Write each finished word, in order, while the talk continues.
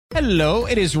Hello,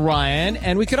 it is Ryan,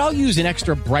 and we could all use an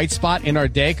extra bright spot in our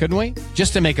day, couldn't we?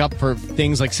 Just to make up for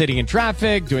things like sitting in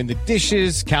traffic, doing the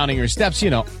dishes, counting your steps,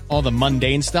 all the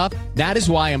mundane stuff. That is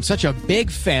why I'm such a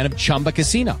big fan of Chumba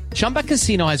Casino. Chumba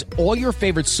Casino has all your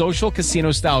favorite social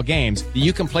casino-style games that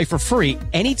you can play for free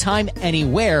anytime,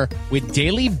 anywhere with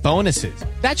daily bonuses.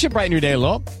 That should brighten your day a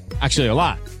little. Actually, a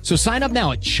lot. So sign up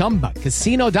now at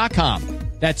ChumbaCasino.com.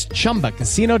 That's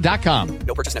ChumbaCasino.com.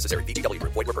 No purchase necessary. VGW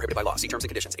Group. Void where prohibited by law. See terms and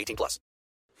conditions. 18+.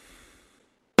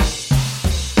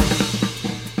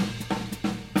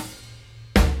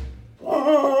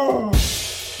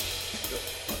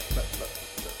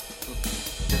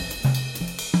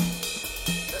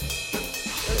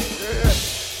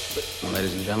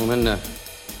 Ladies and gentlemen,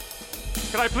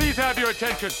 can I please have your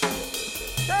attention?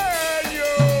 Can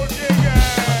you dig it?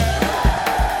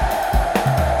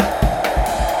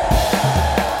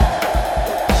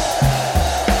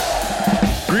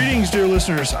 Greetings, dear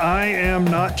listeners. I am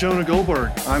not Jonah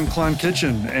Goldberg. I'm Clon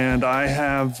Kitchen, and I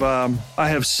have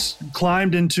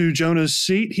climbed into Jonah's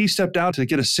seat. He stepped out to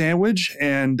get a sandwich,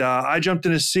 and I jumped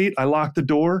in his seat. I locked the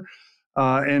door,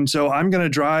 and so I'm going to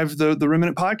drive the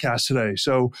Remnant podcast today.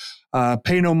 So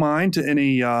pay no mind to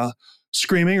any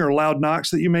screaming or loud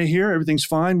knocks that you may hear. Everything's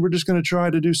fine. We're just going to try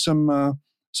to do some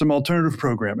alternative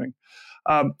programming.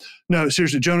 No,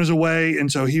 seriously, Jonah's away,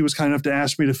 and so he was kind enough to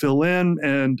ask me to fill in.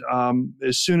 And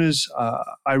as soon as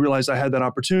I realized I had that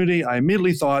opportunity, I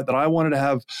immediately thought that I wanted to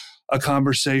have a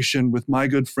conversation with my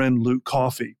good friend Luke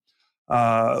Coffey.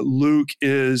 Luke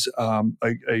is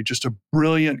just a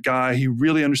brilliant guy. He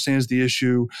really understands the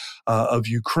issue of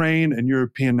Ukraine and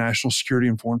European national security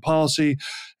and foreign policy.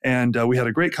 And we had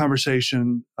a great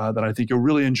conversation that I think you'll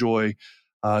really enjoy.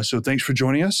 So thanks for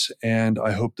joining us, and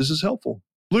I hope this is helpful.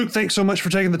 Luke, thanks so much for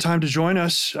taking the time to join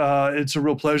us. It's a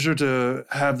real pleasure to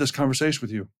have this conversation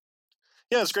with you.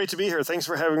 Yeah, it's great to be here. Thanks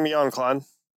for having me on, Klon.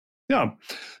 Yeah.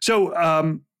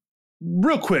 So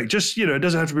real quick, just, it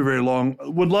doesn't have to be very long.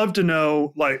 Would love to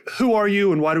know, who are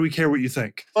you and why do we care what you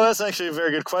think? Well, that's actually a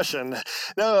very good question.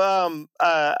 No,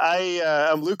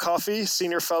 I'm Luke Coffey,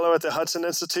 Senior Fellow at the Hudson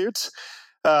Institute.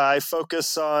 I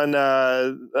focus on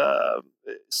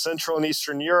Central and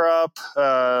Eastern Europe,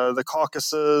 the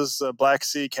Caucasus, the Black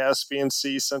Sea, Caspian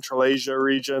Sea, Central Asia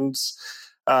regions.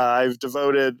 I've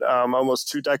devoted almost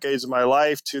 2 decades of my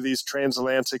life to these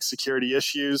transatlantic security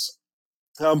issues,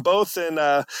 both in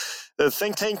the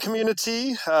think tank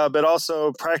community, but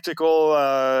also practical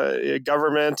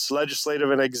government, legislative,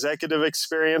 and executive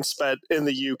experience, but in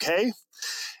the UK.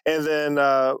 And then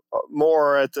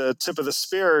more at the tip of the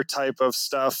spear type of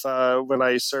stuff when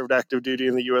I served active duty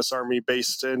in the U.S. Army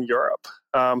based in Europe.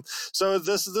 So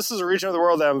this is a region of the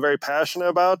world that I'm very passionate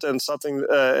about, and something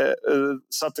that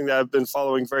I've been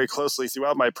following very closely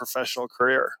throughout my professional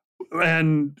career.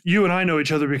 And you and I know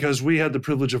each other because we had the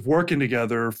privilege of working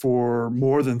together for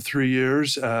more than 3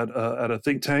 years at a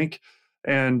think tank.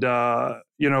 And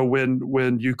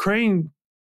when Ukraine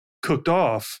cooked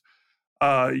off,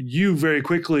 you very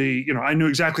quickly, I knew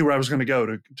exactly where I was going to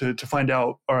go to find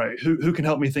out, all right, who can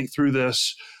help me think through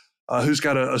this, who's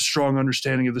got a strong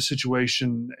understanding of the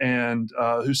situation, and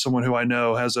who's someone who I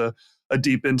know has a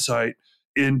deep insight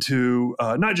into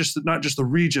not just the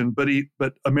region,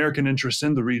 but American interests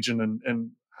in the region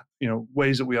and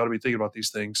ways that we ought to be thinking about these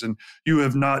things. And you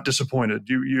have not disappointed.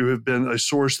 You have been a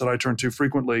source that I turn to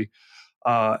frequently,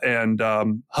 and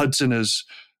Hudson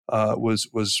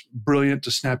was brilliant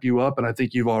to snap you up, and I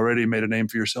think you've already made a name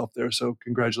for yourself there. So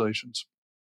congratulations.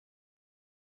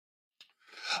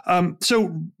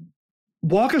 So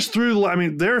walk us through. I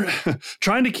mean, they're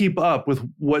trying to keep up with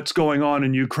what's going on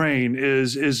in Ukraine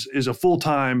is a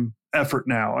full-time effort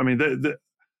now. I mean,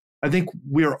 I think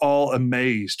we are all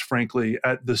amazed, frankly,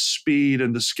 at the speed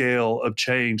and the scale of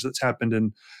change that's happened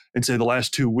in say the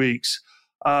last 2 weeks.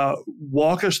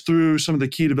 Walk us through some of the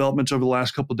key developments over the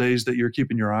last couple of days that you're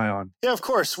keeping your eye on. Yeah, of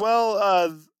course. Well,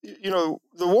 the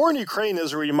war in Ukraine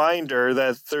is a reminder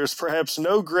that there's perhaps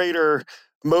no greater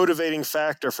motivating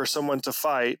factor for someone to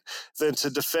fight than to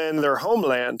defend their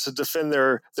homeland, to defend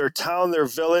their town, their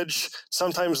village,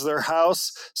 sometimes their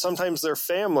house, sometimes their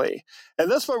family.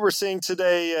 And that's what we're seeing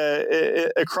today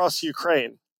across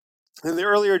Ukraine. In the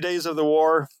earlier days of the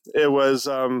war, it was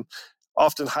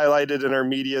often highlighted in our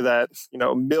media that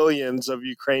millions of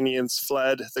Ukrainians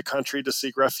fled the country to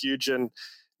seek refuge in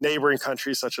neighboring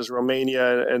countries such as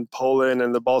Romania and Poland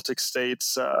and the Baltic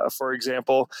states, for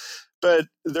example. But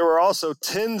there were also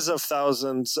tens of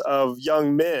thousands of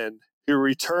young men who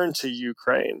returned to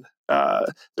Ukraine.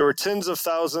 There were tens of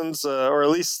thousands, or at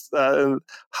least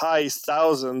high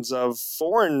thousands of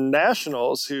foreign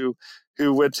nationals who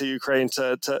went to Ukraine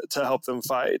to help them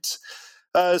fight.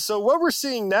 So what we're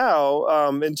seeing now,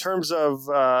 in terms of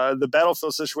the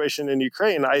battlefield situation in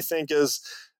Ukraine, I think is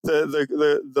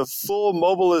the full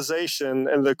mobilization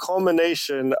and the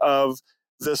culmination of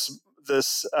this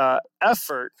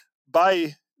effort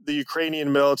by the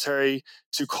Ukrainian military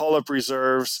to call up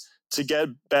reserves, to get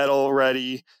battle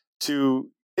ready, to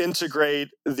integrate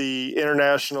the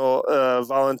international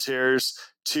volunteers,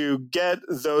 to get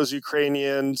those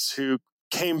Ukrainians who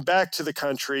came back to the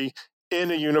country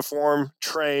in a uniform,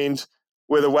 trained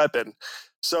with a weapon.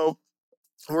 So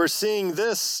we're seeing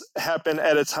this happen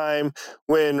at a time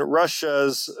when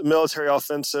Russia's military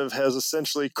offensive has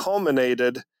essentially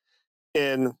culminated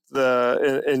in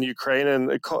Ukraine,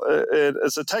 and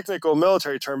it's a technical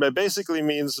military term, but it basically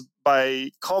means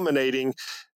by culminating,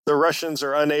 the Russians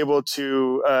are unable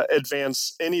to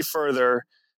advance any further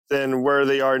than where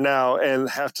they are now and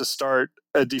have to start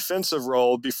a defensive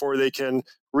role before they can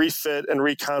refit and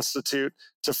reconstitute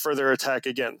to further attack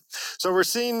again. So we're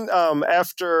seeing,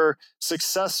 after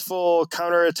successful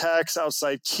counterattacks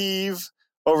outside Kyiv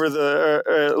over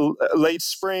the late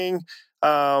spring,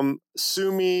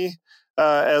 Sumy,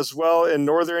 as well in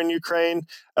northern Ukraine,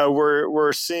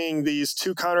 we're seeing these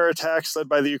two counterattacks led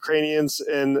by the Ukrainians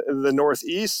in the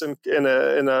northeast, in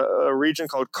a region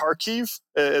called Kharkiv.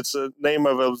 It's a name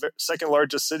of a second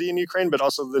largest city in Ukraine, but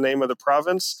also the name of the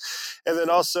province. And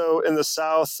then also in the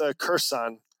south,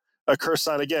 Kherson.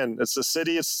 Kherson, again, it's a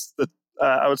city. It's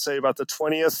I would say about the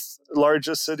 20th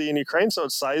largest city in Ukraine, so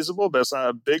it's sizable, but it's not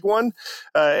a big one,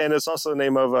 and it's also the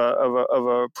name of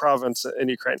a province in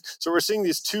Ukraine. So we're seeing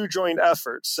these two joint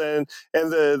efforts, and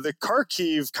the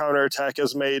Kharkiv counterattack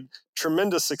has made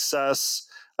tremendous success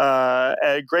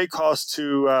at great cost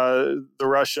to the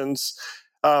Russians.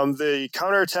 The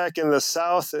counterattack in the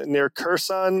south near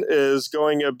Kherson is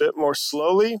going a bit more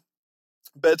slowly,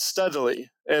 but steadily,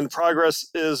 and progress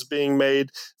is being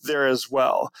made there as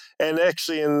well. And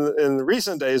actually, in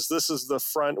recent days, this is the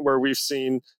front where we've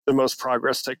seen the most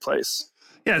progress take place.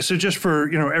 Yeah, so just for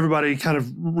everybody kind of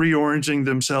reorienting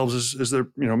themselves as they're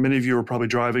many of you are probably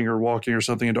driving or walking or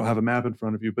something and don't have a map in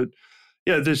front of you, but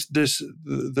yeah,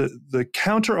 the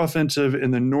counteroffensive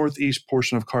in the northeast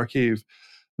portion of Kharkiv.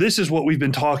 This is what we've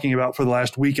been talking about for the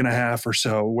last week and a half or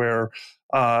so, where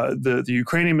the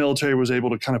Ukrainian military was able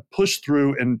to kind of push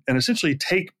through and essentially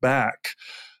take back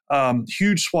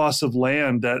huge swaths of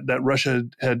land that Russia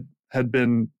had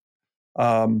been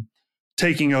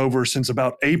taking over since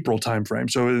about April timeframe.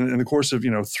 So in the course of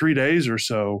 3 days or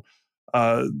so,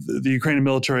 the Ukrainian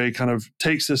military kind of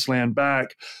takes this land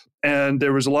back, and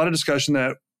there was a lot of discussion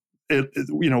that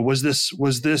was this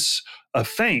a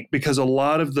feint, because a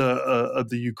lot of the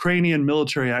Ukrainian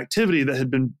military activity that had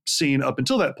been seen up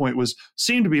until that point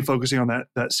seemed to be focusing on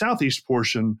that southeast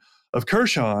portion of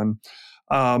Kherson.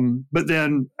 But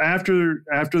then after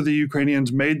the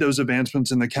Ukrainians made those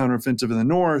advancements in the counteroffensive in the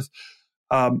north,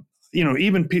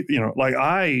 even people, like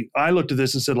I looked at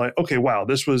this and said, like, okay, wow,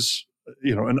 this was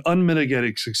an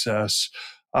unmitigated success.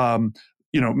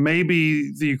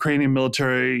 Maybe the Ukrainian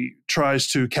military tries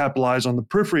to capitalize on the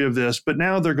periphery of this, but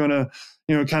now they're going to,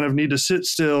 kind of need to sit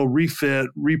still, refit,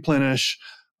 replenish.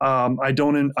 I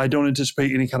don't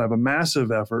anticipate any kind of a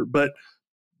massive effort, but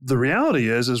the reality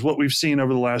is what we've seen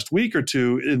over the last week or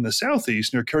two in the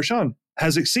southeast near Kherson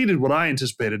has exceeded what I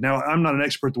anticipated. Now, I'm not an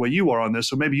expert the way you are on this,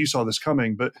 so maybe you saw this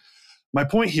coming, but my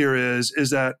point here is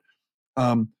that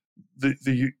Zelensky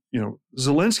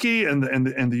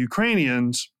and the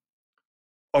Ukrainians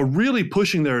are really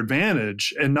pushing their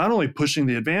advantage, and not only pushing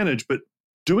the advantage, but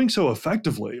doing so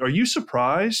effectively. Are you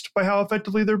surprised by how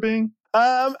effectively they're being?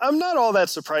 I'm not all that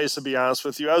surprised, to be honest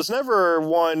with you. I was never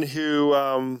one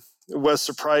who was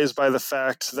surprised by the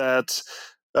fact that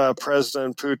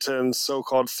President Putin's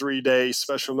so-called 3-day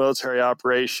special military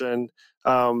operation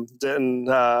didn't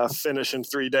finish in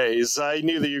 3 days. I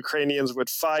knew the Ukrainians would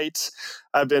fight.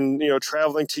 I've been,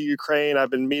 traveling to Ukraine.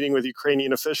 I've been meeting with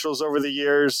Ukrainian officials over the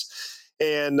years.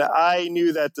 And I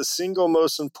knew that the single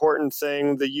most important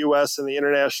thing the U.S. and the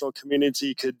international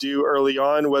community could do early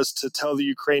on was to tell the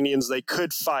Ukrainians they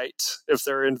could fight if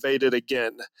they're invaded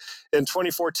again. In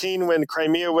 2014, when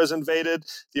Crimea was invaded,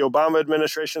 the Obama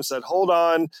administration said, hold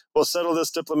on, we'll settle this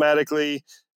diplomatically,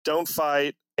 don't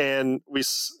fight. And we,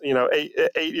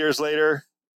 8 years later,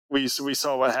 we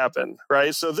saw what happened,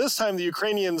 right? So this time the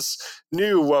Ukrainians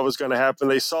knew what was going to happen.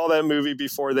 They saw that movie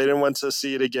before. They didn't want to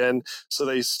see it again. So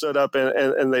they stood up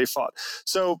and they fought.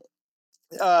 So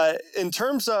in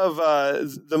terms of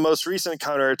the most recent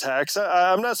counterattacks,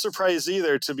 I'm not surprised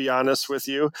either, to be honest with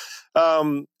you.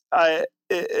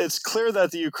 It's clear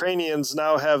that the Ukrainians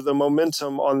now have the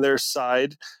momentum on their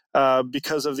side.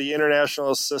 because of the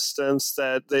international assistance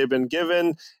that they've been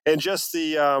given, and just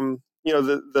the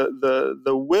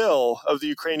the will of the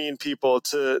Ukrainian people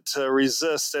to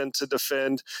resist and to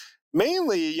defend,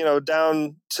 mainly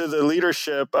down to the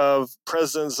leadership of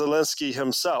President Zelensky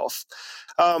himself.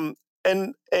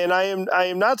 And I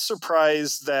am not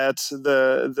surprised that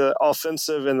the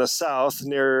offensive in the south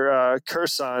near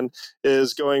Kherson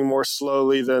is going more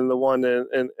slowly than the one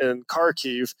in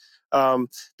Kharkiv.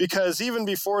 Because even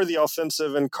before the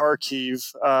offensive in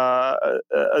Kharkiv,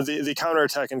 the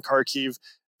counterattack in Kharkiv,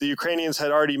 the Ukrainians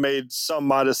had already made some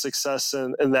modest success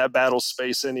in that battle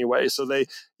space anyway. So they,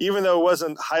 even though it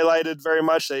wasn't highlighted very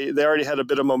much, they already had a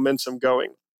bit of momentum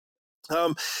going.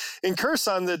 In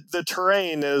Kherson, the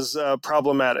terrain is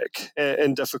problematic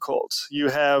and difficult. You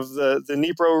have the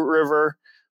Dnipro River,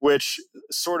 which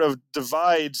sort of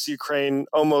divides Ukraine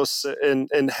almost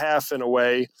in half in a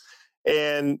way.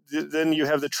 And then you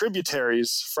have the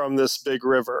tributaries from this big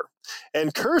river.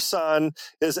 And Kherson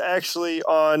is actually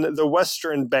on the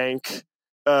western bank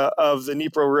of the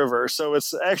Dnipro River. So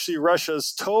it's actually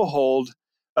Russia's toehold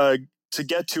to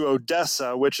get to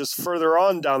Odessa, which is further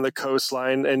on down the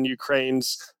coastline and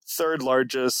Ukraine's third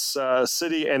largest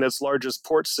city and its largest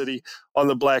port city on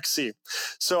the Black Sea.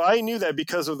 So I knew that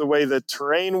because of the way the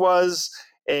terrain was,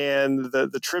 and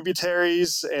the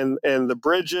tributaries and the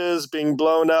bridges being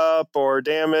blown up or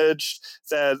damaged,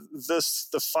 that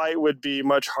the fight would be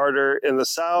much harder in the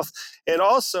south. And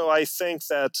also, I think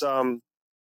that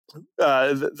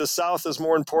the south is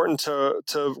more important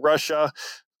to Russia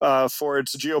for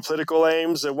its geopolitical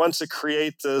aims. It wants to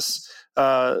create this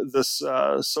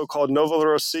so-called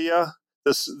Novorossiya,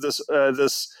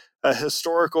 this a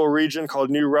historical region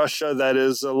called New Russia that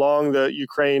is along the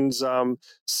Ukraine's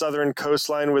southern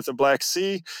coastline with the Black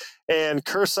Sea. And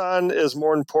Kherson is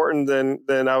more important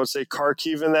than I would say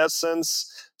Kharkiv in that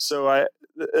sense. So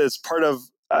it's part of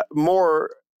more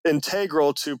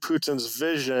integral to Putin's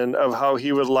vision of how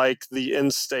he would like the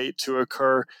end state to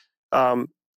occur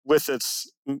with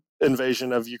its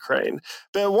invasion of Ukraine.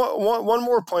 But one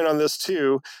more point on this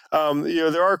too.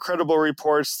 There are credible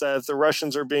reports that the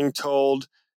Russians are being told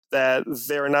that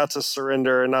they're not to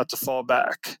surrender and not to fall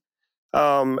back.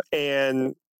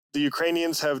 And the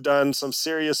Ukrainians have done some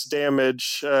serious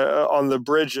damage on the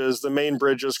bridges, the main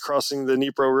bridges crossing the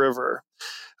Dnipro River.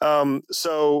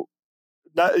 So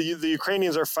the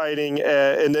Ukrainians are fighting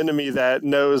an enemy that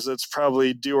knows it's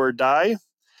probably do or die,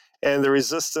 and the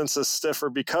resistance is stiffer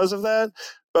because of that.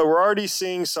 But we're already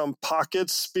seeing some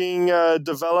pockets being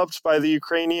developed by the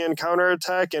Ukrainian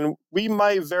counterattack, and we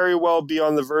might very well be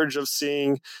on the verge of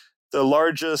seeing the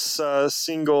largest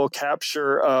single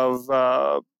capture of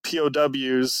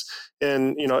POWs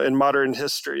in modern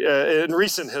history, in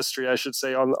recent history, I should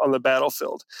say, on the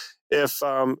battlefield. If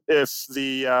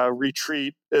the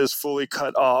retreat is fully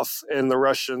cut off and the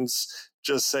Russians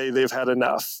just say they've had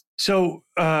enough. So,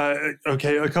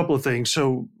 okay, a couple of things.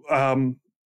 So,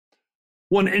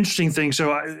 one interesting thing,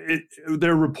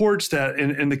 there are reports that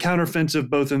in the counteroffensive,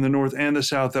 both in the north and the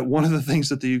south, that one of the things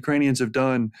that the Ukrainians have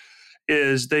done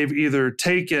is they've either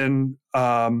taken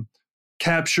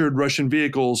captured Russian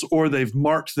vehicles or they've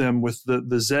marked them with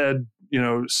the Z,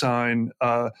 sign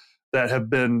that have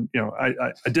been,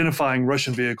 identifying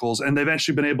Russian vehicles, and they've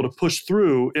actually been able to push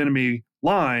through enemy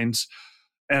lines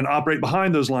and operate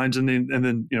behind those lines, and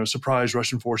then surprise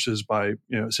Russian forces by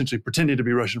essentially pretending to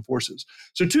be Russian forces.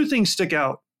 So two things stick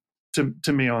out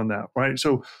to me on that, right?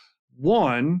 So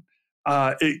one,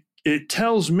 it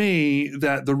tells me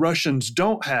that the Russians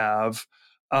don't have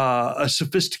a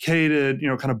sophisticated,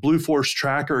 kind of blue force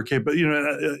tracker, but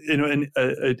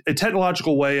a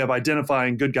technological way of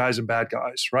identifying good guys and bad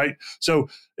guys, right? So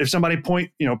if somebody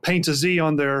paints a Z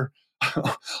on their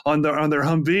on their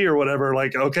Humvee or whatever,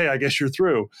 like, okay, I guess you're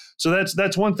through. So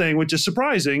that's one thing, which is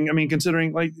surprising. I mean,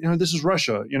 considering this is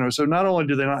Russia, so not only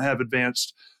do they not have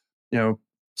advanced,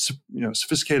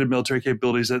 sophisticated military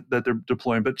capabilities that they're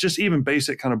deploying, but just even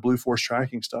basic kind of blue force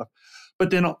tracking stuff.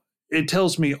 But then it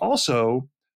tells me also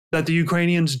that the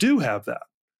Ukrainians do have that,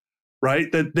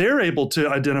 right? That they're able to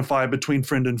identify between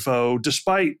friend and foe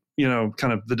despite,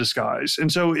 kind of the disguise.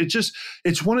 And so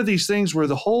it's one of these things where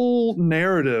the whole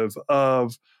narrative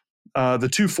of the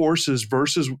two forces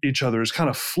versus each other is kind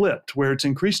of flipped, where it's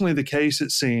increasingly the case, it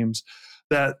seems,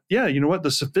 that, the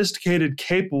sophisticated,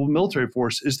 capable military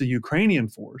force is the Ukrainian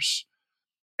force.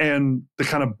 And the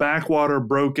kind of backwater,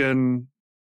 broken,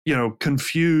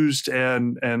 confused,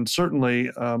 and certainly,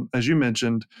 as you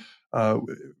mentioned,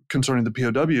 concerning the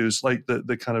POWs, like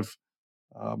the kind of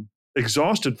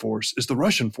exhausted force is the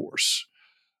Russian force.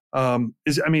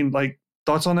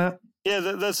 Thoughts on that? Yeah,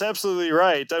 that's absolutely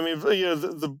right. I mean,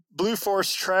 the Blue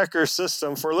Force Tracker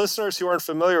system, for listeners who aren't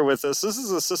familiar with this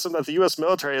is a system that the U.S.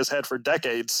 military has had for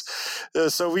decades.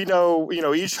 So we know,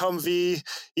 each Humvee,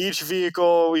 each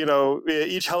vehicle,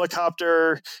 each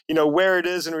helicopter, where it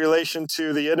is in relation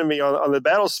to the enemy on the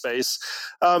battle space.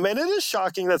 And it is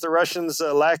shocking that the Russians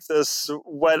lack this,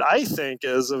 what I think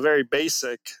is a very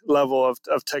basic level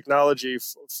of technology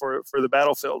for the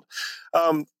battlefield.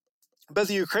 But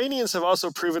the Ukrainians have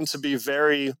also proven to be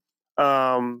very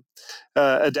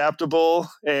adaptable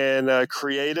and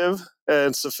creative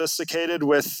and sophisticated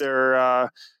with their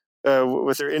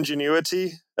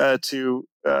ingenuity to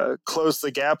close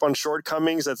the gap on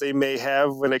shortcomings that they may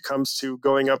have when it comes to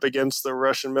going up against the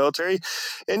Russian military.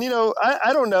 And,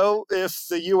 I don't know if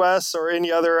the U.S. or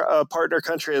any other partner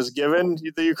country has given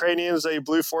the Ukrainians a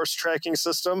Blue Force tracking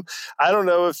system. I don't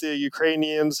know if the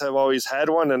Ukrainians have always had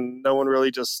one and no one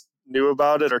really just knew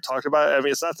about it or talked about it. I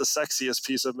mean, it's not the sexiest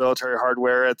piece of military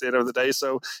hardware at the end of the day.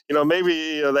 So,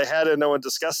 maybe they had it and no one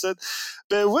discussed it.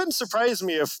 But it wouldn't surprise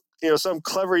me if some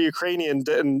clever Ukrainian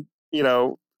didn't,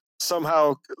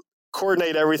 somehow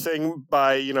coordinate everything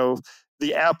by,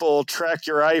 the Apple track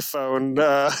your iPhone,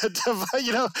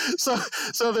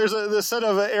 so there's a set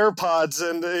of AirPods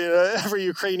in every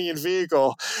Ukrainian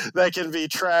vehicle that can be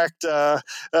tracked by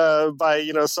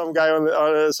some guy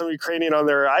on some Ukrainian on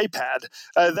their iPad.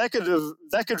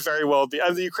 That could very well be.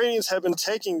 The Ukrainians have been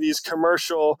taking these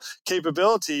commercial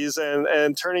capabilities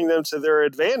and turning them to their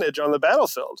advantage on the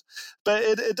battlefield, but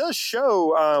it does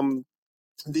show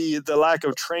the lack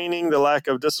of training, the lack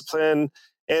of discipline,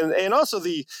 and also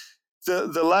the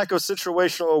lack of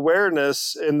situational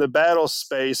awareness in the battle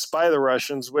space by the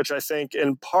Russians, which I think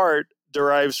in part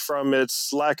derives from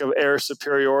its lack of air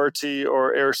superiority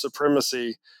or air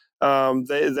supremacy.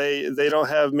 They don't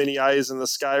have many eyes in the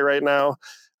sky right now.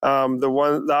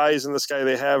 The eyes in the sky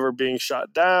they have are being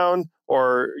shot down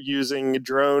or using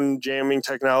drone jamming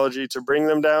technology to bring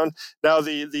them down. Now,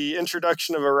 the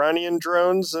introduction of Iranian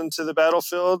drones into the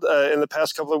battlefield in the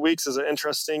past couple of weeks is an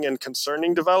interesting and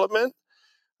concerning development.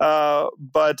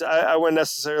 But I wouldn't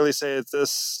necessarily say at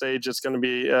this stage it's going to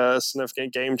be a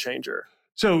significant game changer.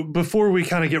 So before we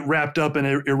kind of get wrapped up in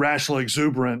irrational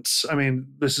exuberance, I mean,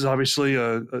 this is obviously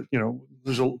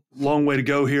there's a long way to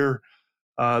go here.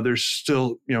 There's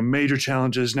still, major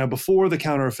challenges. Now, before the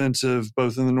counteroffensive,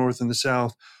 both in the North and the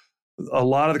South, a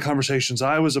lot of the conversations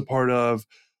I was a part of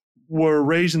were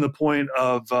raising the point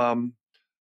of,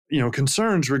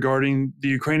 concerns regarding the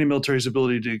Ukrainian military's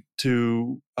ability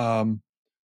to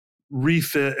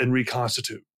refit and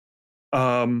reconstitute.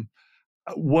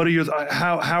 What are your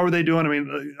how are they doing? I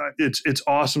mean, it's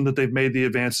awesome that they've made the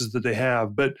advances that they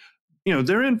have, but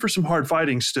they're in for some hard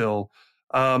fighting still.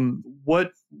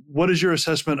 What is your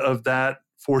assessment of that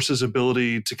force's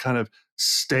ability to kind of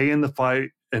stay in the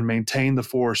fight and maintain the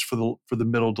force for the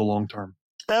middle to long term?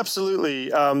 Absolutely,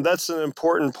 that's an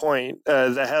important point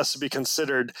that has to be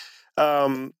considered.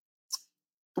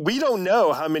 We don't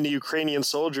know how many Ukrainian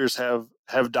soldiers have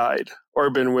died or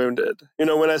been wounded.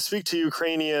 When I speak to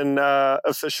Ukrainian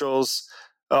officials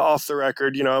off the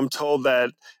record, I'm told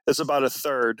that it's about a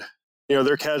third.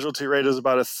 Their casualty rate is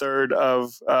about a third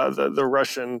of the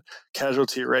Russian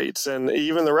casualty rates. And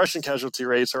even the Russian casualty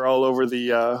rates are all over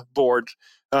the board.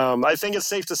 I think it's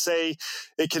safe to say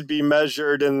it could be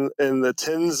measured in the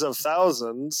tens of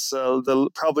thousands,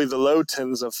 probably the low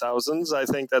tens of thousands. I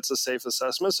think that's a safe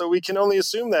assessment. So we can only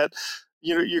assume that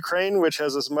Ukraine, which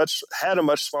has had a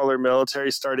much smaller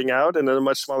military starting out and a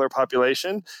much smaller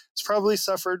population, has probably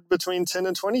suffered between 10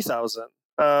 and 20,000.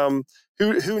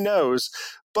 Who knows?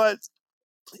 But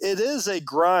it is a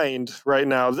grind right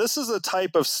now. This is a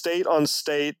type of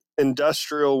state-on-state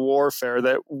industrial warfare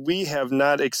that we have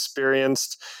not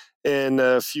experienced in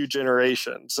a few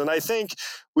generations. And I think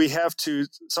we have to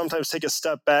sometimes take a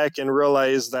step back and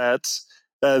realize that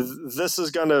this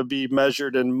is going to be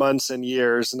measured in months and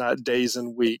years, not days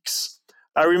and weeks.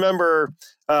 I remember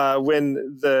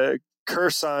when the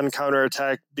Kherson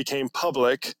counterattack became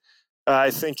public, I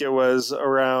think it was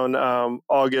around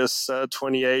August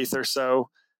 28th or so.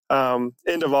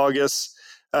 End of August,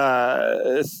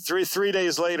 3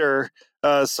 days later,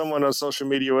 someone on social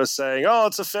media was saying, "Oh,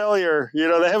 it's a failure.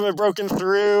 They haven't broken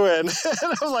through." And,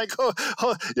 and I'm like,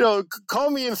 call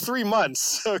me in 3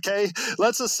 months, okay?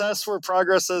 Let's assess where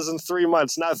progress is in 3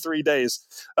 months, not 3 days.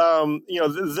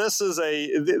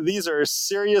 These are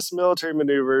serious military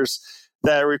maneuvers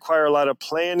that require a lot of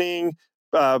planning,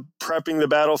 prepping the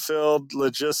battlefield,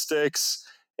 logistics,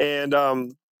 and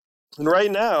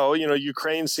right now,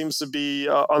 Ukraine seems to be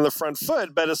on the front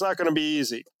foot, but it's not going to be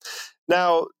easy.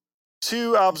 Now,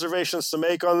 2 observations to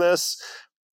make on this.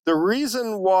 the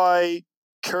reason why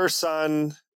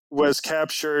Kherson was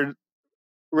captured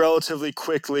relatively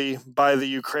quickly by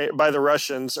the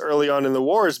Russians early on in the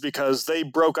war is because they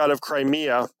broke out of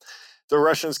Crimea. The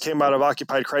Russians came out of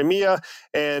occupied Crimea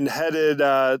and headed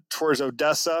towards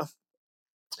Odessa.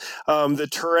 The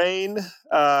terrain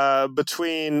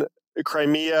between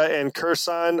Crimea and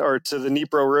Kherson, or to the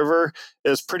Dnipro River,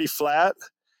 is pretty flat.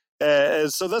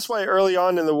 And so that's why early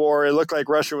on in the war, it looked like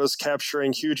Russia was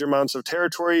capturing huge amounts of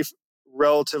territory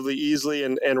relatively easily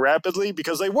and rapidly,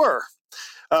 because they were.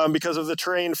 Because of the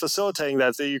terrain facilitating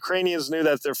that. The Ukrainians knew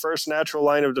that their first natural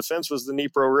line of defense was the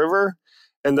Dnipro River,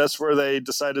 and that's where they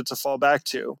decided to fall back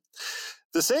to.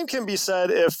 The same can be said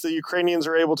if the Ukrainians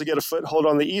are able to get a foothold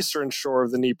on the eastern shore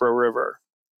of the Dnipro River.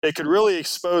 It could really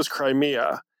expose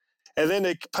Crimea. And then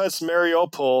it puts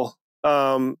Mariupol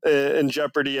in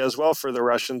jeopardy as well for the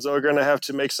Russians. They're going to have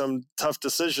to make some tough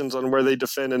decisions on where they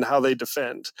defend and how they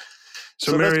defend.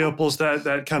 So Mariupol's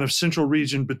that kind of central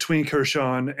region between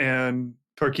Kherson and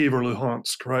Kharkiv or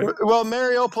Luhansk, right? Well,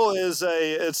 Mariupol is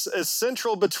it's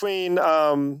central between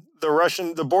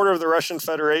the border of the Russian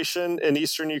Federation in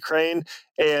eastern Ukraine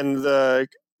and the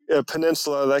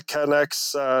peninsula that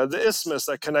connects the isthmus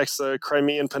that connects the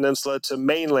Crimean Peninsula to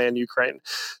mainland Ukraine.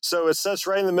 So it sits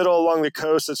right in the middle along the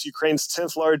coast. It's Ukraine's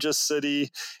 10th largest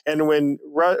city. And when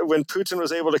Putin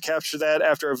was able to capture that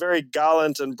after a very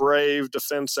gallant and brave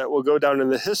defense that will go down in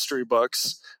the history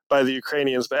books by the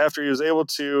Ukrainians, but after he was able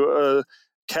to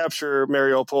capture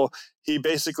Mariupol, he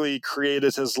basically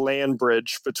created his land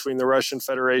bridge between the Russian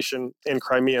Federation and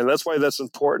Crimea. And that's why that's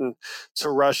important to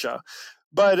Russia.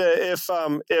 But if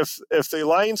the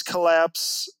lines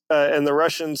collapse and the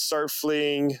Russians start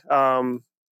fleeing on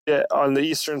the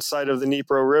eastern side of the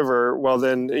Dnipro River, well,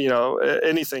 then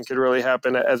anything could really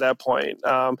happen at that point.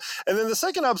 And then the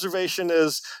second observation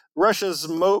is Russia's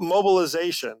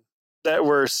mobilization that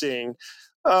we're seeing.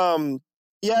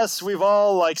 Yes, we've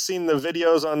all seen the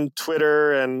videos on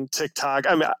Twitter and TikTok.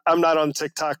 I mean, I'm not on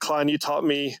TikTok, Klein. You taught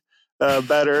me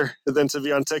better than to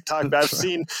be on TikTok. But I've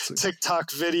seen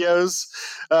TikTok videos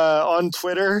on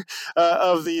Twitter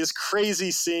of these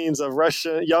crazy scenes of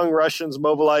young Russians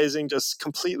mobilizing, just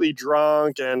completely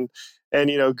drunk and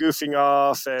goofing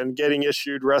off and getting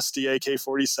issued rusty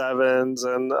AK-47s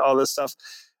and all this stuff.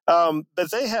 But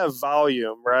they have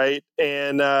volume, right?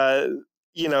 And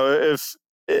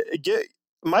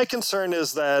my concern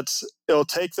is that it'll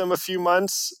take them a few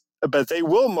months, but they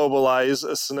will mobilize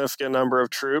a significant number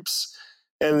of troops,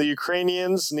 and the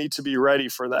Ukrainians need to be ready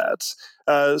for that.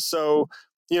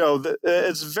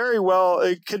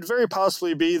 It could very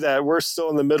possibly be that we're still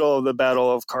in the middle of the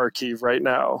Battle of Kharkiv right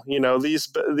now.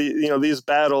 These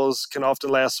battles can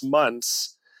often last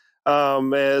months.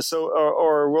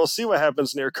 Or we'll see what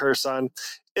happens near Kherson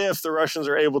if the Russians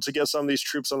are able to get some of these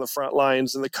troops on the front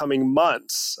lines in the coming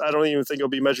months. I don't even think it'll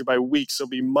be measured by weeks, it'll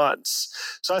be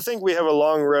months. So I think we have a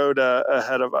long road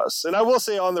ahead of us. And I will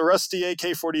say, on the rusty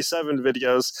AK-47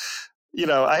 videos,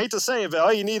 I hate to say it, but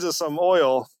all you need is some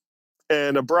oil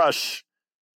and a brush,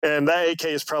 and that AK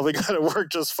is probably going to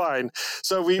work just fine.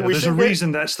 So there's a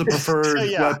reason that's the preferred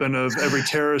weapon of every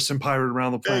terrorist and pirate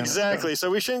around the planet. Exactly. So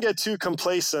we shouldn't get too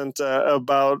complacent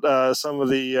about some of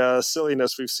the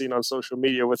silliness we've seen on social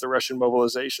media with the Russian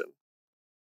mobilization.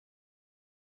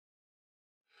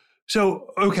 So,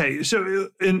 okay. So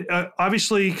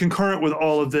obviously concurrent with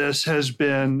all of this has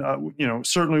been,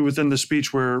 certainly within the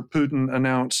speech where Putin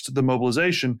announced the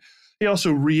mobilization, he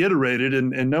also reiterated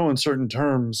in no uncertain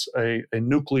terms a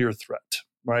nuclear threat,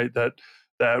 right? That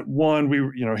one,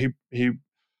 he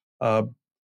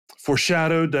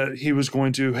foreshadowed that he was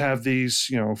going to have these,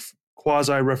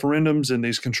 quasi referendums in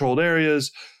these controlled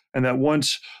areas, and that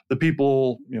once the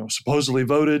people, supposedly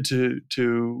voted to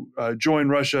join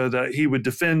Russia, that he would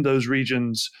defend those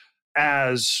regions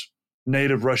as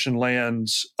native Russian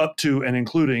lands, up to and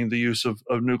including the use of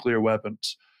nuclear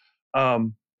weapons.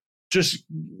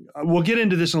 We'll get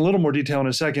into this in a little more detail in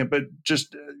a second, but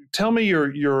just tell me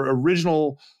your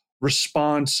original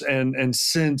response and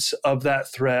sense of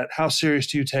that threat. How serious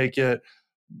do you take it?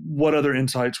 What other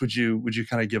insights would you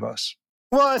kind of give us?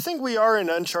 Well, I think we are in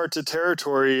uncharted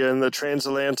territory in the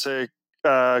transatlantic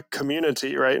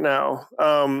community right now.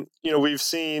 We've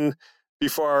seen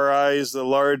before our eyes the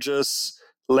largest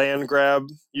land grab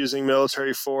using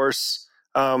military force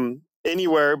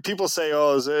anywhere. People say,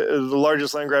 is it the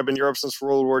largest land grab in Europe since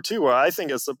World War II? Well, I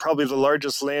think it's probably the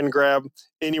largest land grab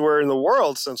anywhere in the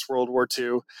world since World War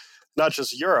II, not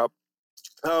just Europe.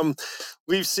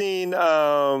 We've seen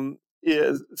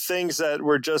things that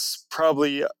were just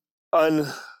probably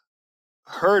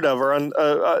heard of or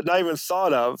not even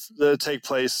thought of to take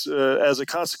place as a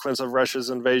consequence of Russia's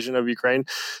invasion of Ukraine.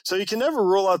 So you can never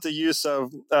rule out the use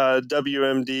of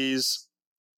WMDs.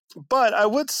 But I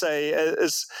would say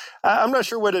I'm not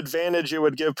sure what advantage it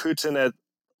would give Putin at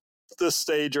this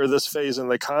stage or this phase in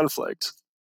the conflict.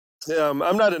 I'm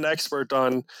not an expert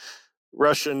on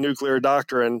Russian nuclear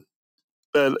doctrine,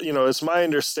 but it's my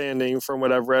understanding from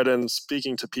what I've read and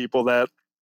speaking to people that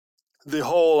the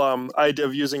whole idea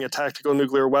of using a tactical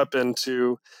nuclear weapon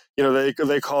to,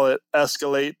 they call it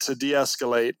escalate to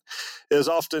de-escalate, is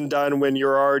often done when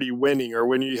you're already winning or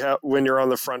when you're on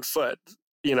the front foot.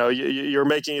 You're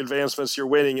making advancements, you're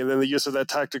winning, and then the use of that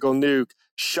tactical nuke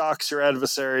shocks your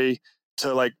adversary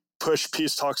to like push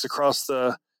peace talks across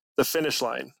the finish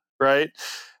line, right?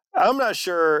 I'm not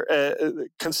sure,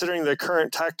 considering the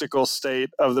current tactical state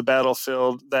of the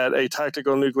battlefield, that a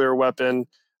tactical nuclear weapon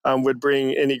would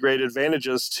bring any great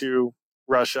advantages to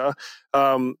Russia.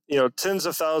 Tens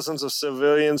of thousands of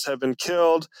civilians have been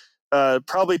killed.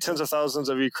 Probably tens of thousands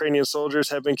of Ukrainian soldiers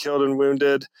have been killed and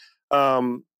wounded.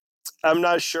 I'm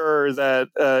not sure that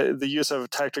the use of a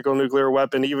tactical nuclear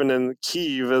weapon, even in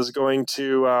Kyiv, is going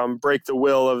to break the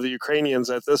will of the Ukrainians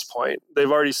at this point.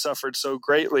 They've already suffered so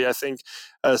greatly. I think,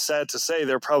 sad to say,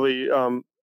 they're probably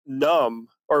numb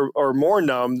or more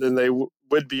numb than they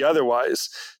would be otherwise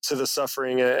to the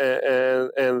suffering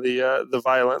and the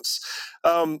violence.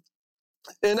 And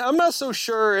I'm not so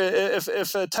sure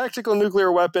if a tactical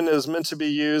nuclear weapon is meant to be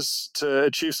used to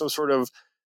achieve some sort of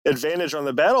advantage on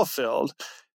the battlefield.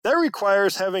 That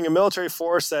requires having a military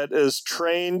force that is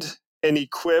trained and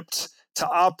equipped to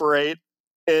operate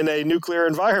in a nuclear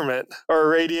environment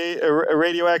or a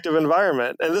radioactive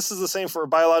environment. And this is the same for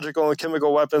biological and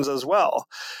chemical weapons as well.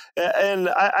 And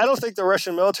I don't think the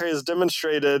Russian military has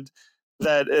demonstrated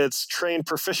that it's trained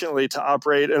proficiently to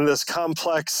operate in this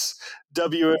complex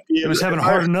WMD. It was having a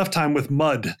hard enough time with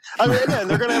mud. I mean, again,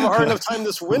 they're going to have a hard enough time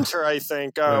this winter, I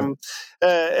think. And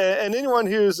anyone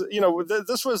who's,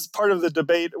 this was part of the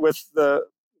debate with the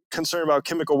concern about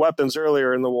chemical weapons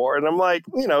earlier in the war. And I'm like,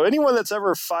 anyone that's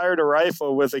ever fired a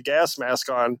rifle with a gas mask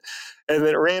on and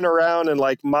then ran around in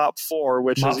like Mop 4,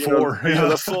 which is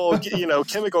the full,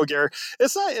 chemical gear,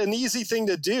 it's not an easy thing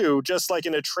to do, just like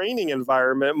in a training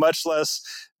environment, much less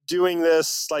doing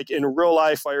this like in real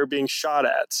life while you're being shot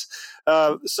at.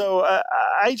 So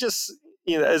I just,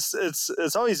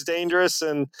 it's always dangerous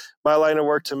in my line of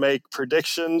work to make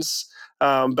predictions.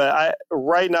 But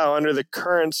right now, under the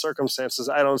current circumstances,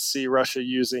 I don't see Russia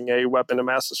using a weapon of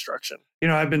mass destruction.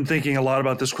 I've been thinking a lot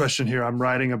about this question here. I'm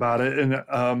writing about it. And,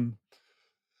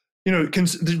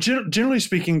 generally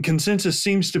speaking, consensus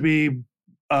seems to be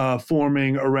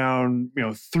forming around,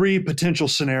 3 potential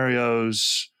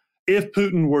scenarios. If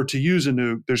Putin were to use a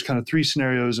nuke, there's kind of 3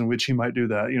 scenarios in which he might do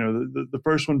that. The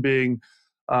first one being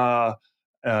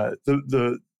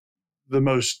the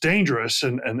most dangerous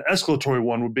and escalatory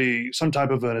one would be some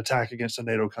type of an attack against a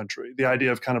NATO country. The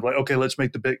idea of kind of like, okay, let's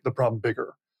make the problem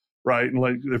bigger, right? And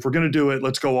like, if we're going to do it,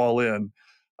 let's go all in.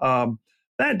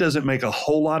 That doesn't make a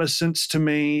whole lot of sense to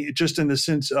me, just in the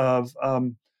sense of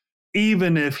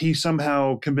even if he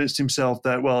somehow convinced himself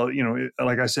that, well,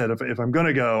 like I said, if I'm going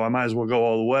to go, I might as well go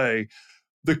all the way.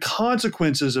 The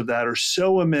consequences of that are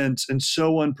so immense and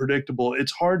so unpredictable.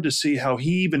 It's hard to see how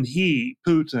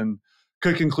Putin,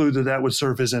 could conclude that would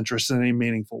serve his interests in any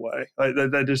meaningful way.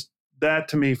 That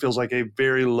to me feels like a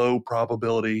very low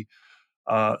probability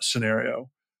scenario.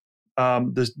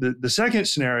 The second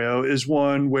scenario is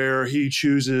one where he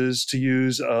chooses to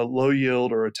use a low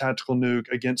yield or a tactical nuke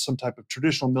against some type of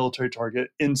traditional military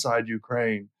target inside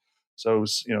Ukraine. So,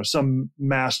 some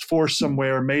massed force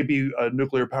somewhere, maybe a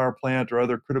nuclear power plant or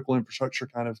other critical infrastructure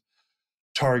kind of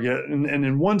target. And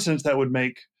in one sense, that would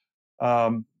make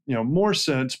more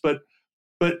sense. But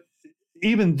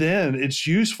even then, its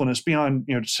usefulness beyond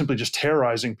simply just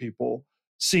terrorizing people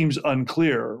seems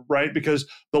unclear, right? Because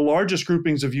the largest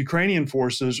groupings of Ukrainian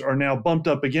forces are now bumped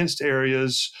up against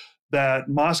areas that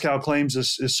Moscow claims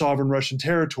is sovereign Russian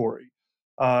territory,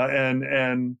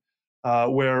 and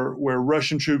where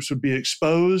Russian troops would be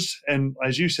exposed, and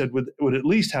as you said, would at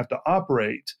least have to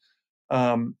operate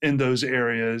in those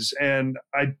areas. And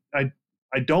I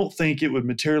don't think it would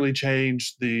materially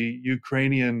change the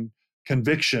Ukrainian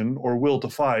conviction or will to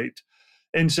fight.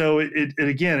 And so it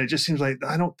just seems like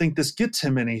I don't think this gets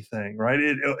him anything, right?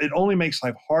 It only makes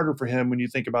life harder for him when you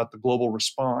think about the global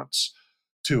response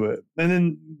to it. And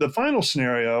then the final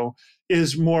scenario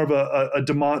is more of a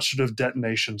demonstrative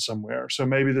detonation somewhere. So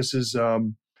maybe this is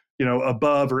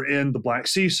above or in the Black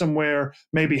Sea somewhere,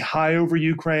 maybe high over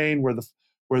Ukraine where the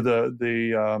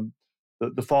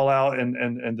fallout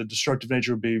and the destructive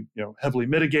nature would be heavily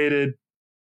mitigated.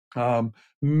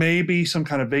 Maybe some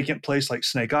kind of vacant place like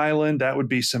Snake Island. That would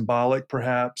be symbolic,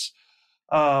 perhaps.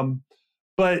 Um,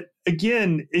 but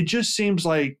again, it just seems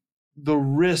like the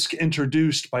risk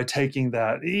introduced by taking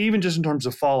that, even just in terms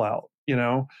of fallout,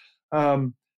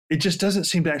 it just doesn't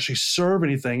seem to actually serve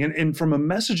anything. And from a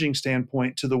messaging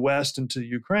standpoint to the West and to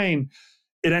Ukraine,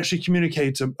 it actually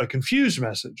communicates a confused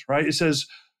message, right? It says,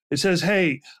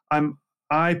 hey, I,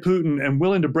 Putin, am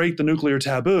willing to break the nuclear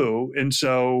taboo. And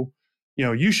so,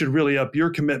 you should really up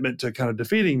your commitment to kind of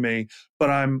defeating me,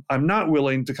 but I'm not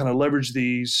willing to kind of leverage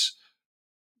these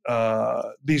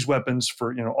weapons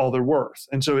for all they're worth.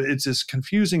 And so it's this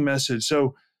confusing message.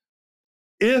 So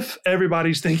if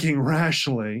everybody's thinking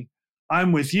rationally,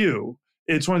 I'm with you.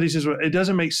 It's one of these things where it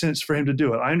doesn't make sense for him to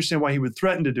do it. I understand why he would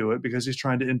threaten to do it, because he's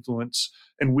trying to influence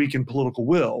and weaken political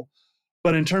will.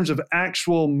 But in terms of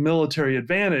actual military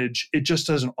advantage, it just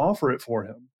doesn't offer it for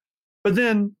him. But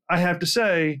then I have to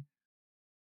say,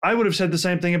 I would have said the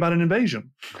same thing about an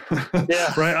invasion.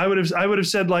 Yeah. Right. I would have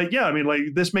said,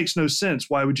 this makes no sense.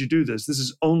 Why would you do this? This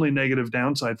is only negative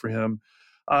downside for him.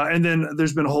 And then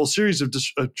there's been a whole series of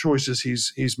choices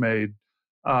he's made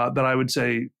that I would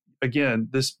say, again,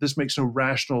 this makes no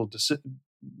rational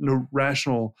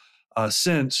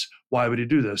sense. Why would he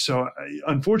do this? So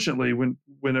unfortunately,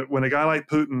 when a guy like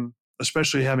Putin,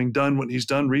 especially having done what he's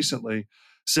done recently,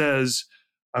 says,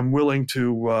 I'm willing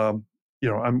to,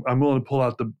 I'm willing to pull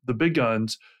out the big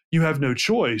guns, you have no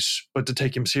choice but to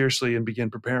take him seriously and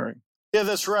begin preparing. Yeah,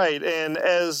 that's right. And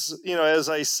as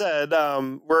I said,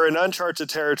 we're in uncharted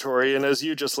territory. And as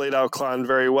you just laid out, Klon,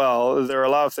 very well, there are a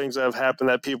lot of things that have happened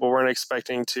that people weren't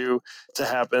expecting to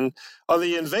happen. On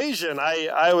the invasion,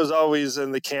 I was always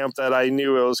in the camp that I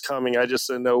knew it was coming. I just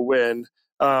didn't know when.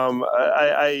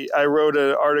 I wrote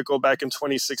an article back in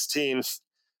 2016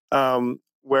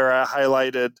 where I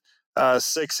highlighted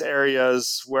 6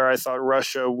 areas where I thought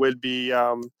Russia would be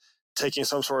taking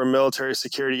some sort of military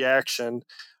security action.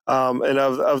 And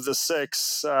of the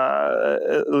 6,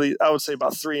 at least I would say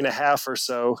about 3.5 or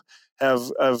so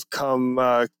have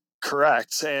come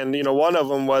correct. And one of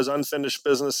them was unfinished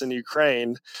business in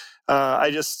Ukraine. I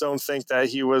just don't think that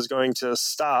he was going to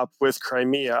stop with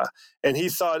Crimea, and he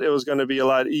thought it was going to be a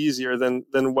lot easier than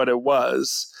what it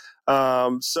was.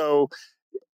 So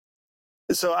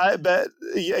I bet,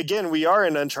 again, we are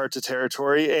in uncharted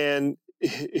territory, and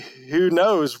who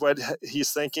knows what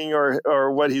he's thinking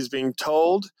or what he's being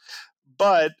told.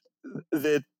 But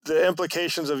the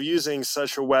implications of using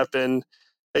such a weapon,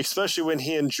 especially when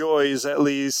he enjoys at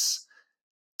least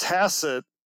tacit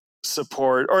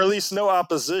support, or at least no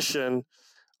opposition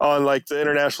on like the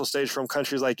international stage from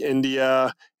countries like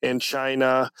India and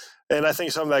China. And I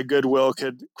think some of that goodwill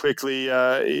could quickly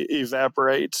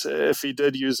evaporate if he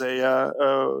did use a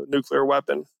nuclear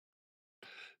weapon.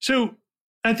 So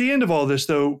at the end of all this,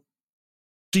 though,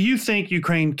 do you think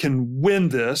Ukraine can win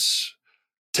this?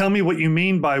 Tell me what you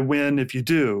mean by win if you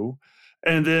do.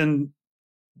 And then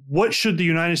what should the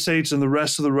United States and the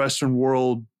rest of the Western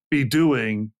world be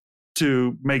doing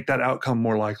to make that outcome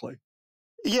more likely?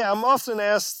 Yeah, I'm often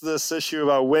asked this issue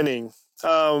about winning.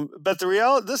 But the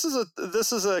reality,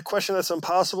 this is a question that's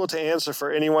impossible to answer for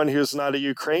anyone who's not a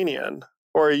Ukrainian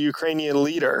or a Ukrainian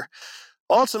leader.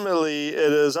 Ultimately,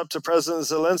 it is up to President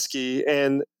Zelensky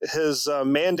and his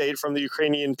mandate from the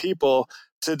Ukrainian people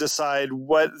to decide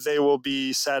what they will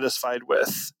be satisfied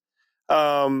with.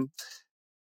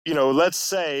 Let's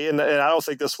say, and I don't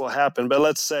think this will happen, but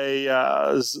let's say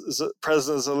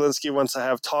President Zelensky wants to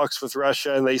have talks with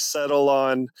Russia and they settle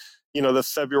on, the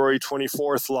February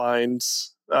 24th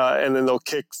lines, and then they'll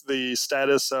kick the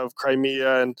status of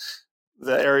Crimea and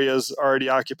the areas already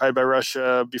occupied by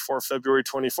Russia before February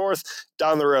 24th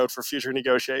down the road for future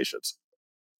negotiations.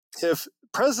 If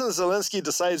President Zelensky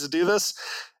decides to do this,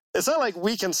 it's not like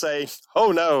we can say,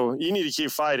 oh, no, you need to keep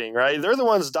fighting, right? They're the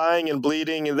ones dying and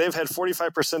bleeding, and they've had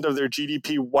 45% of their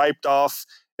GDP wiped off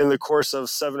in the course of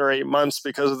 7 or 8 months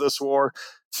because of this war.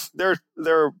 They're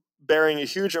bearing a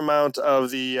huge amount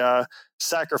of the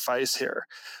sacrifice here.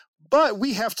 But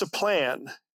we have to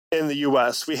plan in the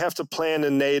U.S. We have to plan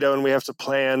in NATO, and we have to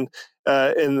plan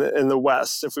in the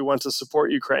West if we want to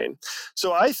support Ukraine.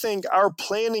 So I think our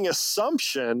planning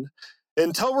assumption,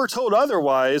 until we're told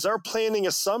otherwise, our planning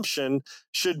assumption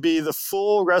should be the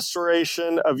full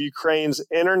restoration of Ukraine's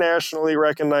internationally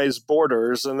recognized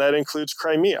borders, and that includes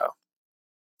Crimea.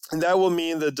 And that will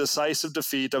mean the decisive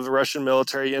defeat of the Russian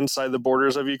military inside the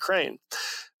borders of Ukraine.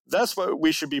 That's what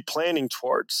we should be planning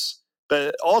towards.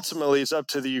 But ultimately, it's up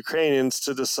to the Ukrainians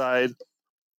to decide,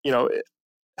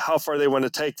 how far they want to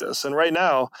take this. And right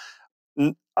now,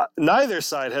 neither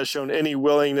side has shown any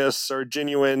willingness or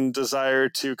genuine desire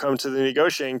to come to the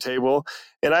negotiating table.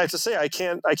 And I have to say, I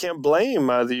can't blame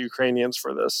the Ukrainians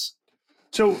for this.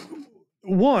 So,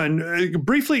 one,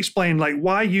 briefly explain like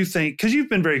why you think, because you've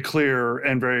been very clear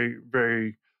and very,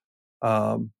 very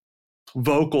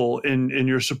vocal in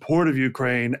your support of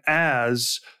Ukraine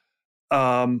as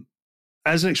an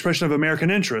expression of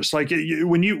American interest. Like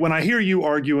when I hear you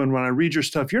argue and when I read your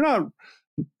stuff, you're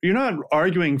not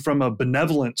arguing from a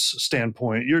benevolence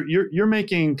standpoint. You're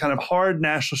making kind of hard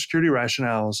national security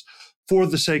rationales for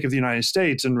the sake of the United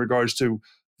States in regards to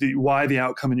why the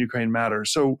outcome in Ukraine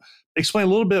matters. So explain a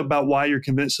little bit about why you're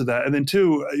convinced of that. And then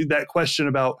two, that question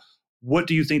about what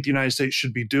do you think the United States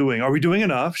should be doing? Are we doing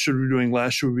enough? Should we be doing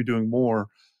less? Should we be doing more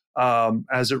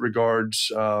as it regards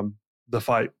the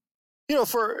fight?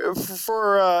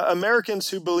 For Americans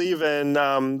who believe in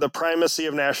the primacy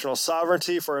of national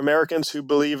sovereignty, for Americans who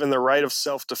believe in the right of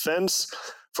self-defense,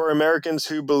 for Americans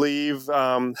who believe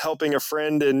helping a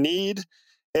friend in need,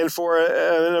 and for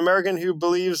an American who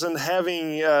believes in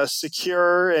having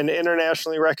secure and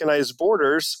internationally recognized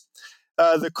borders,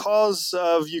 the cause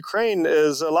of Ukraine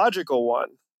is a logical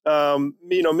one.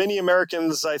 Many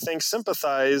Americans, I think,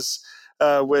 sympathize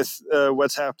with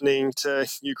what's happening to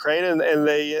Ukraine, and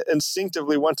they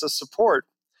instinctively want to support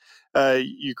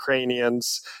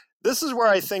Ukrainians. This is where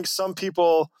I think some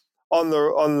people on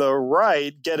the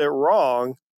right get it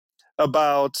wrong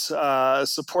about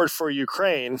support for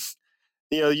Ukraine.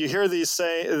 You hear these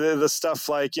say the stuff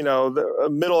like, the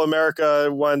middle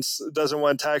America doesn't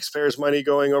want taxpayers' money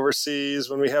going overseas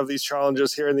when we have these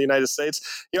challenges here in the United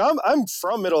States. I'm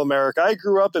from middle America. I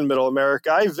grew up in middle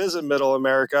America. I visit middle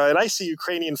America, and I see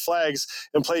Ukrainian flags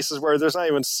in places where there's not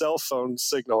even cell phone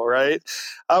signal, right?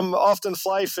 I'm often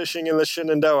fly fishing in the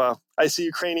Shenandoah. I see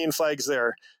Ukrainian flags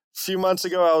there. A few months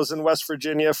ago, I was in West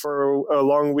Virginia for a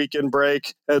long weekend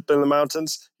break up in the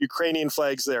mountains. Ukrainian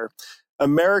flags there.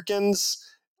 Americans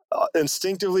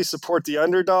instinctively support the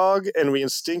underdog, and we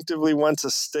instinctively want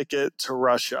to stick it to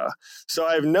Russia. So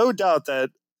I have no doubt that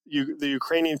the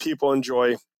Ukrainian people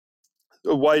enjoy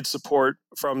wide support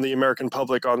from the American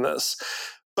public on this.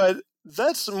 But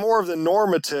that's more of the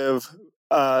normative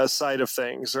side of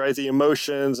things, right? The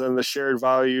emotions and the shared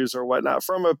values or whatnot.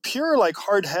 From a pure,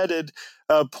 hard-headed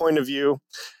point of view,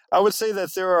 I would say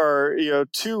that there are,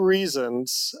 two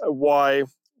reasons why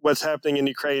what's happening in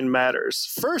Ukraine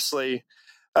matters. Firstly,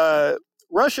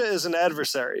 Russia is an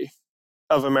adversary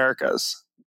of America's.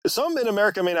 Some in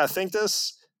America may not think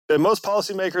this, but most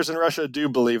policymakers in Russia do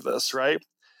believe this, right?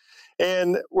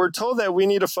 And we're told that we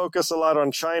need to focus a lot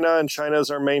on China, and China is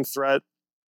our main threat.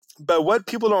 But what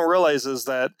people don't realize is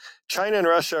that China and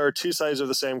Russia are two sides of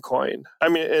the same coin. I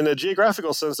mean, in a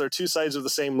geographical sense, they're two sides of the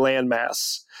same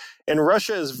landmass. And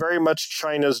Russia is very much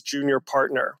China's junior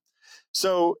partner.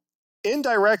 So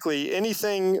indirectly,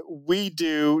 anything we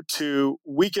do to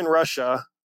weaken Russia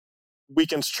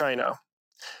weakens China.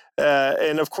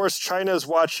 And of course, China is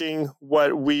watching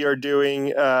what we are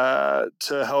doing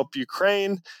to help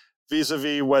Ukraine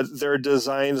vis-a-vis what their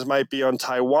designs might be on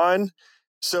Taiwan.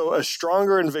 So a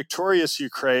stronger and victorious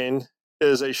Ukraine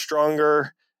is a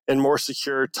stronger and more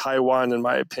secure Taiwan, in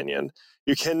my opinion.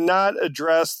 You cannot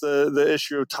address the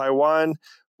issue of Taiwan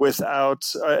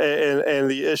without and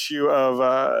the issue of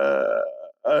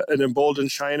an emboldened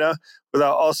China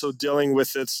without also dealing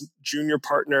with its junior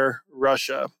partner,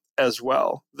 Russia, as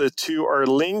well. The two are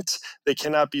linked. They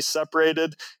cannot be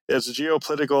separated. It's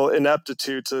geopolitical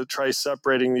ineptitude to try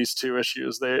separating these two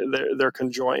issues. They're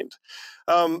conjoined.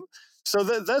 So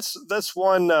that's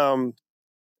one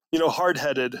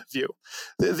hard-headed view.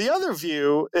 The other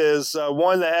view is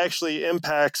one that actually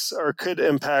impacts or could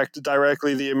impact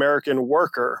directly the American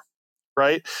worker,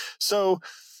 right? So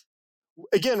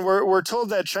again, we're told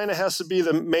that China has to be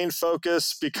the main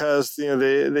focus because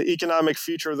the economic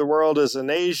future of the world is in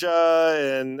Asia,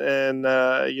 and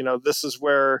this is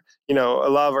where a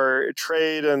lot of our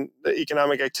trade and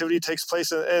economic activity takes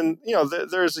place, and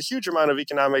there's a huge amount of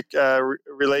economic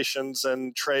relations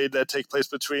and trade that take place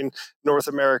between North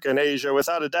America and Asia,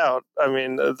 without a doubt. I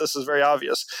mean, this is very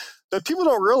obvious. But people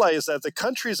don't realize that the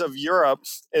countries of Europe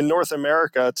and North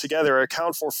America together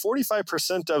account for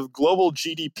 45% of global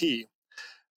GDP.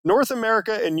 North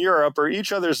America and Europe are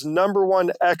each other's number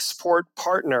one export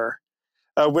partner.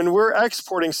 When we're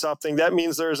exporting something, that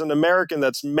means there's an American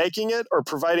that's making it or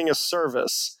providing a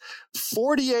service.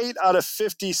 48 out of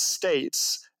 50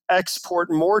 states export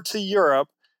more to Europe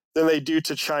than they do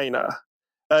to China,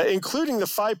 including the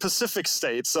 5 Pacific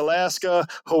states, Alaska,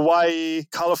 Hawaii,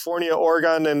 California,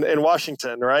 Oregon, and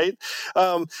Washington, right?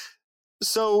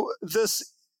 So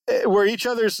this we're each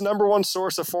other's number one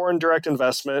source of foreign direct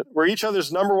investment. We're each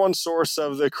other's number one source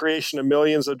of the creation of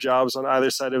millions of jobs on either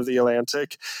side of the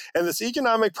Atlantic. And this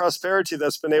economic prosperity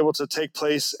that's been able to take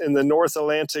place in the North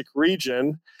Atlantic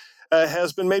region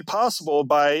has been made possible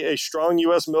by a strong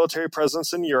U.S. military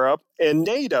presence in Europe and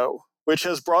NATO, which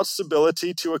has brought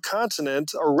stability to a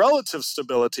continent, or relative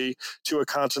stability to a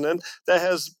continent that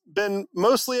has been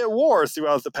mostly at war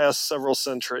throughout the past several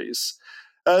centuries.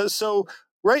 So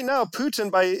right now,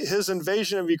 Putin, by his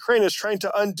invasion of Ukraine, is trying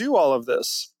to undo all of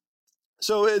this.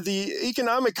 So the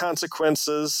economic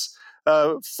consequences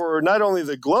for not only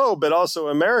the globe, but also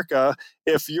America,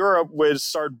 if Europe would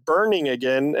start burning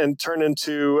again and turn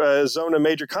into a zone of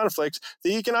major conflict,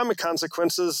 the economic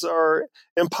consequences are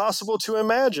impossible to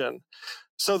imagine.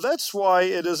 So that's why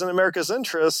it is in America's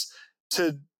interest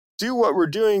to do what we're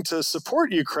doing to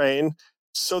support Ukraine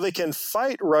so they can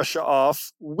fight Russia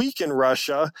off, weaken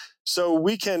Russia, so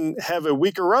we can have a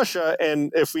weaker Russia,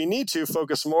 and if we need to,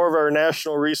 focus more of our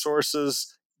national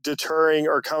resources deterring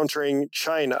or countering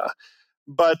China.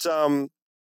 But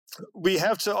we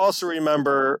have to also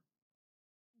remember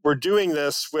we're doing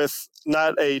this with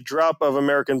not a drop of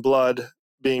American blood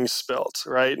being spilt,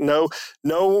 right? No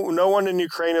one in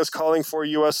Ukraine is calling for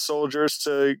U.S. soldiers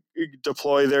to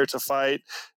deploy there to fight.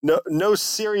 No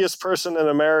serious person in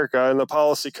America in the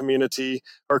policy community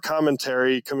or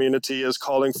commentary community is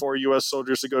calling for U.S.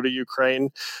 soldiers to go to Ukraine.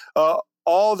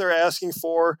 All they're asking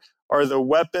for are the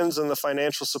weapons and the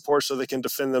financial support so they can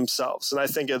defend themselves. And I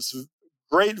think it's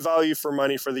great value for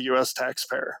money for the U.S.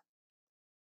 taxpayer.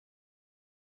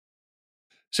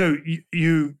 So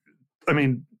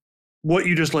what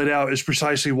you just laid out is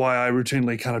precisely why I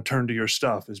routinely kind of turn to your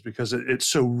stuff, is because it's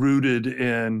so rooted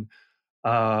in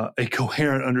a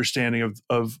coherent understanding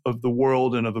of the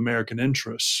world and of American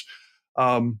interests.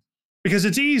 Because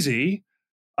it's easy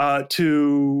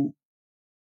to,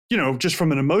 just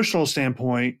from an emotional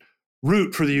standpoint,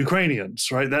 root for the Ukrainians,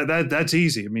 right? That's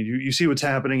easy. I mean, you see what's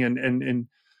happening, and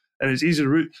it's easy to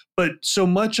root. But so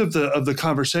much of the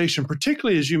conversation,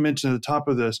 particularly as you mentioned at the top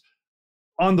of this,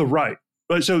 on the right.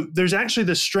 But so there's actually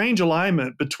this strange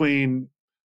alignment between,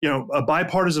 a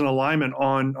bipartisan alignment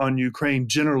on Ukraine,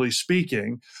 generally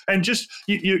speaking, and just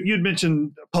you'd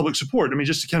mentioned public support. I mean,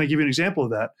 just to kind of give you an example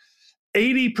of that,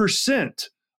 80%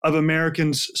 of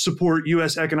Americans support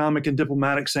U.S. economic and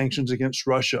diplomatic sanctions against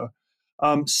Russia.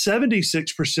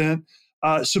 76%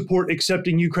 support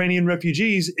accepting Ukrainian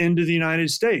refugees into the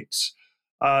United States.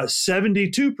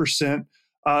 72%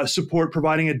 support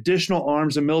providing additional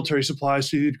arms and military supplies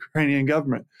to the Ukrainian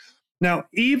government. Now,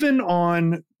 even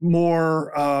on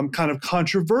more kind of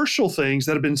controversial things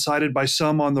that have been cited by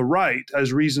some on the right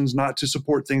as reasons not to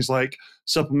support things like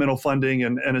supplemental funding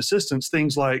and assistance,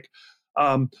 things like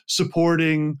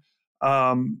supporting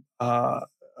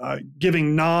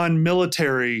giving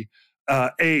non-military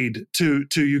aid to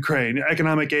Ukraine,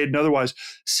 economic aid and otherwise,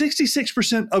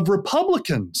 66% of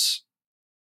Republicans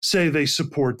say they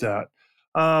support that.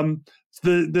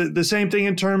 The same thing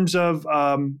in terms of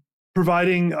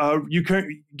providing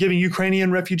giving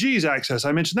Ukrainian refugees access.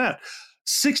 I mentioned that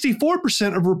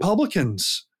 64% of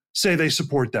Republicans say they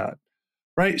support that.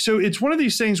 Right, so it's one of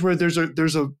these things where there's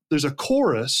a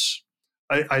chorus.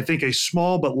 I think a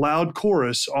small but loud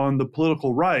chorus on the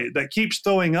political right that keeps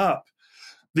throwing up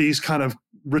these kind of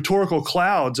rhetorical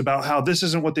clouds about how this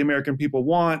isn't what the American people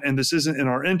want and this isn't in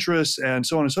our interests and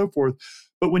so on and so forth.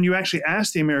 But when you actually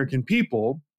ask the American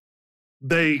people,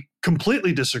 they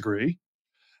completely disagree.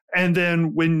 And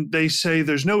then when they say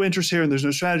there's no interest here and there's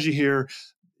no strategy here,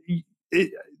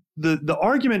 the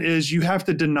argument is you have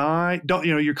to deny,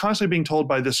 you're constantly being told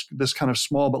by this kind of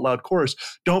small but loud chorus,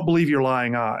 don't believe your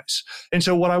lying eyes. And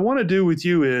so what I want to do with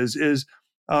you is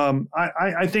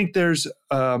I think there's,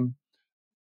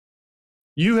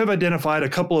 you have identified a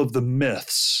couple of the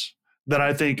myths that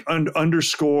I think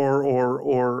underscore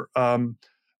or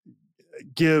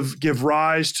give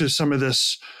rise to some of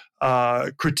this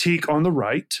critique on the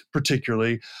right,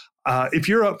 particularly. If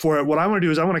you're up for it, what I want to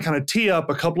do is I want to kind of tee up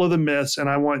a couple of the myths, and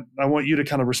I want you to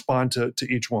kind of respond to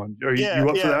each one. Are you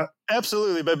up for that?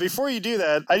 Absolutely. But before you do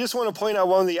that, I just want to point out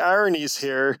one of the ironies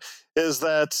here is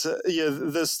that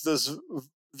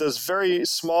this very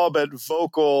small but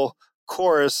vocal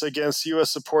chorus against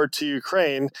U.S. support to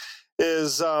Ukraine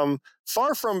is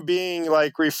far from being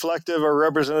like reflective or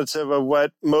representative of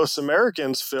what most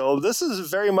Americans feel. This is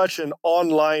very much an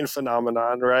online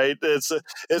phenomenon, right? It's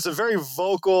a very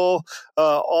vocal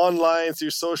online through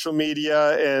social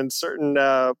media and certain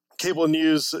cable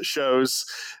news shows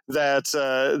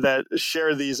that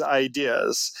share these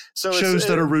ideas. So shows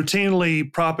that are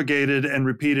routinely propagated and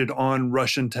repeated on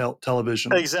Russian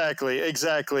television. Exactly.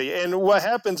 And what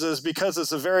happens is, because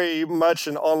it's a very much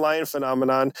an online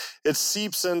phenomenon, it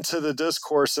seeps into the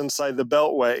discourse inside the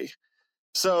Beltway.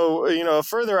 So, a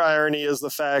further irony is the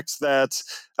fact that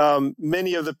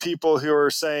many of the people who are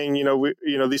saying,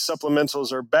 these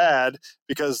supplementals are bad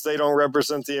because they don't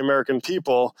represent the American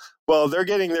people, well, they're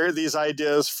getting these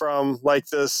ideas from like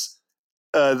this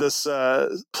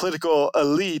political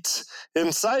elite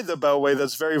inside the Beltway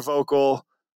that's very vocal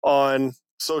on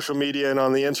social media and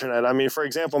on the internet. I mean, for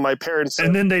example, my parents,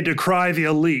 and then they decry the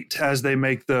elite as they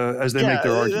make their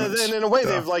arguments. And in a way,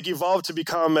 they've like evolved to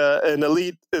become an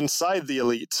elite inside the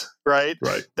elite, right?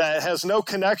 Right. That has no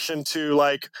connection to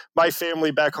like my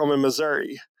family back home in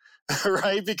Missouri.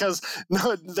 Right, because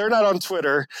no, they're not on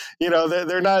Twitter.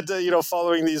 They're not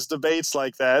following these debates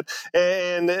like that,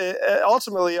 and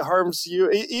ultimately it harms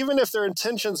you, even if their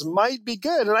intentions might be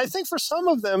good. And I think for some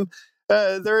of them,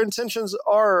 their intentions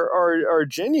are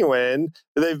genuine.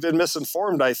 They've been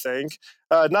misinformed, I think.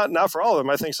 Not for all of them.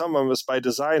 I think some of them is by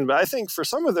design, but I think for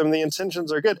some of them the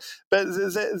intentions are good. But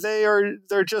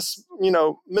they're just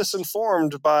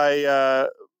misinformed by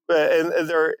and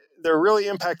they're really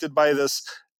impacted by this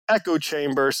echo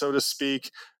chamber, so to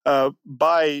speak,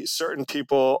 by certain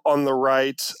people on the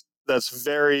right that's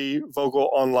very vocal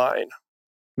online.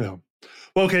 Yeah.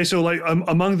 Well, okay, so like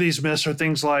among these myths are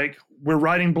things like we're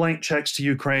writing blank checks to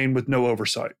Ukraine with no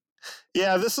oversight.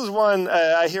 Yeah, this is one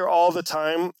I hear all the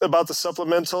time about the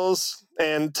supplementals.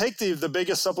 And take the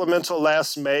biggest supplemental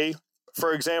last May,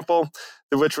 for example,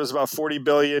 which was about $40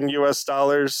 billion US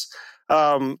dollars.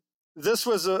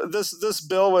 This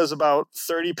bill was about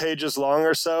 30 pages long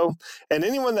or so, and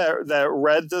anyone that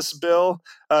read this bill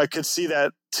could see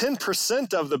that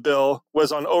 10% of the bill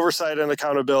was on oversight and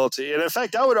accountability. And in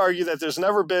fact, I would argue that there's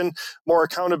never been more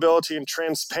accountability and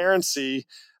transparency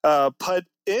put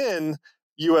in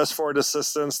U.S. foreign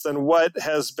assistance than what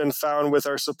has been found with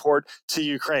our support to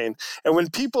Ukraine. And when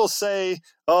people say,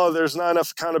 oh, there's not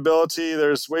enough accountability,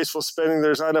 there's wasteful spending,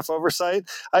 there's not enough oversight,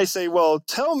 I say, well,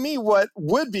 tell me what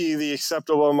would be the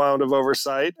acceptable amount of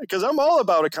oversight, because I'm all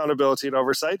about accountability and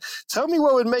oversight. Tell me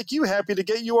what would make you happy to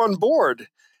get you on board.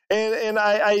 And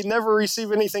I never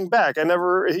receive anything back. I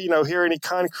never hear any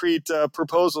concrete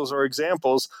proposals or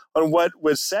examples on what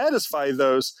would satisfy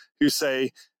those who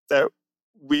say that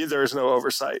there's no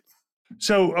oversight.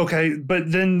 So, okay,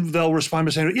 but then they'll respond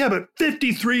by saying, yeah, but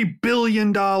 $53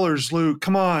 billion, Luke,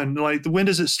 come on, like when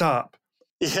does it stop?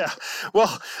 Yeah,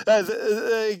 well,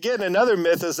 again, another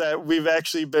myth is that we've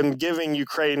actually been giving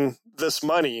Ukraine this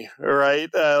money,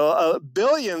 right?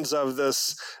 Billions of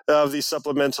these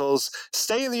supplementals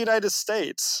stay in the United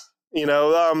States.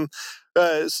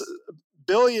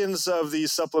 Billions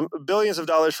of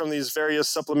dollars from these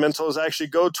various supplementals actually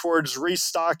go towards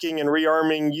restocking and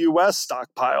rearming U.S.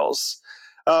 stockpiles.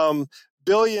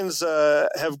 Billions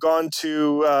have gone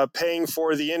to paying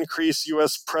for the increased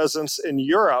U.S. presence in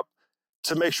Europe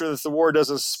to make sure that the war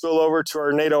doesn't spill over to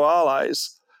our NATO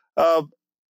allies.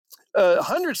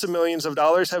 Hundreds of millions of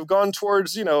dollars have gone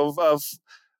towards, improving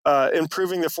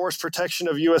the force protection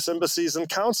of U.S. embassies and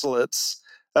consulates.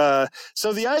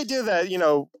 So the idea that,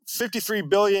 $53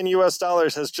 billion US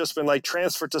dollars has just been like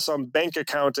transferred to some bank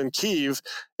account in Kyiv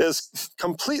is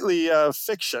completely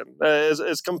fiction.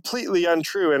 It's completely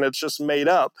untrue, and it's just made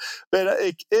up. But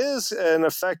it is an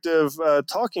effective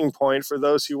talking point for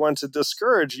those who want to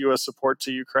discourage U.S. support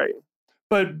to Ukraine.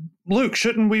 But Luke,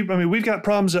 shouldn't we? I mean, we've got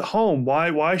problems at home.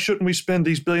 Why shouldn't we spend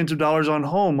these billions of dollars on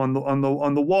home, on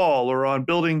the wall, or on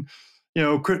building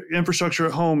infrastructure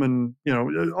at home, and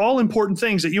all important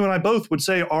things that you and I both would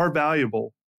say are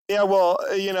valuable? Yeah, well,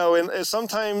 and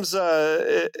sometimes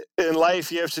in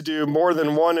life you have to do more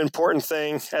than one important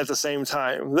thing at the same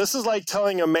time. This is like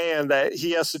telling a man that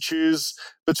he has to choose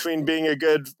between being a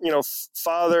good,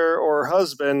 father or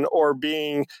husband, or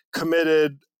being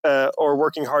committed or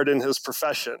working hard in his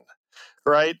profession.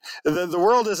 Right? The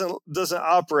world doesn't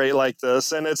operate like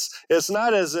this, and it's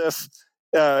not as if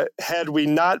had we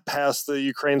not passed the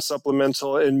Ukraine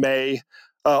supplemental in May,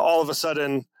 all of a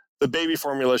sudden the baby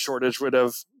formula shortage would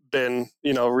have been,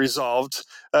 resolved.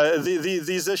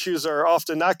 These issues are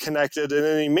often not connected in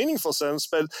any meaningful sense,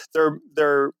 but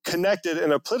they're connected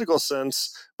in a political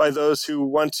sense by those who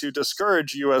want to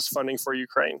discourage U.S. funding for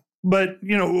Ukraine. But,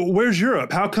 where's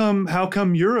Europe? How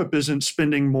come Europe isn't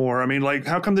spending more? I mean, like,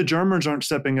 how come the Germans aren't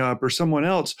stepping up, or someone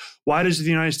else? Why does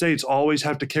the United States always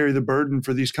have to carry the burden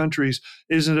for these countries?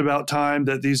 Isn't it about time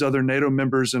that these other NATO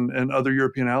members and other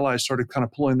European allies started kind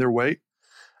of pulling their weight?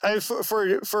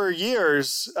 For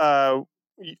years,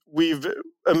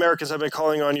 Americans have been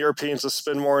calling on Europeans to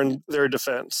spend more in their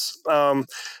defense. The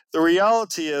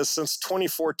reality is, since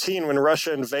 2014, when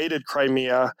Russia invaded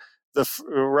Crimea,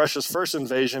 Russia's first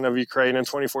invasion of Ukraine in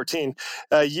 2014,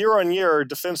 year on year,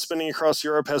 defense spending across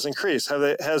Europe has increased.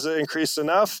 Has it increased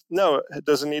enough? No.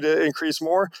 Does it need to increase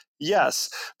more? Yes.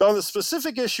 But on the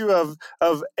specific issue of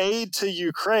aid to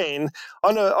Ukraine,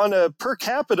 on a per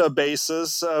capita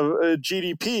basis of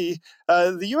GDP,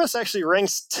 the U.S. actually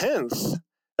ranks 10th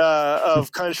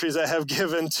of countries that have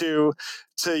given to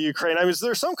Ukraine. I mean,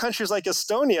 there's some countries like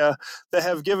Estonia that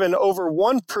have given over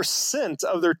 1%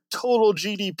 of their total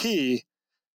GDP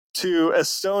to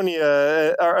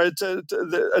Estonia or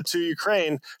to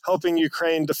Ukraine, helping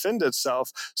Ukraine defend itself.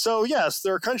 So yes,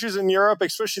 there are countries in Europe,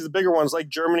 especially the bigger ones like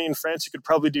Germany and France, who could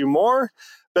probably do more.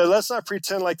 But let's not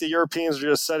pretend like the Europeans are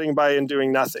just sitting by and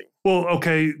doing nothing. Well,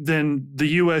 okay, then the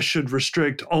U.S. should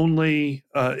restrict only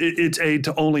its aid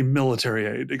to only military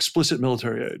aid, explicit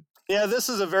military aid. Yeah, this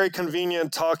is a very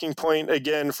convenient talking point,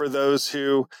 again, for those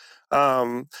who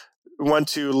want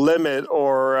to limit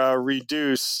or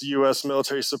reduce U.S.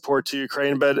 military support to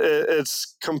Ukraine, but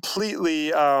it's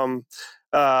completely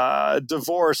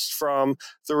divorced from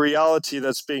the reality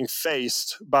that's being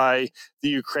faced by the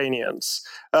Ukrainians.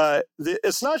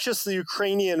 It's not just the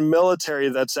Ukrainian military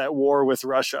that's at war with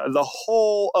Russia. The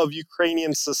whole of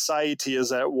Ukrainian society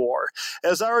is at war.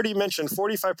 As I already mentioned,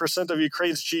 45% of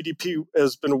Ukraine's GDP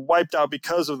has been wiped out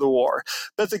because of the war.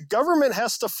 But the government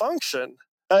has to function.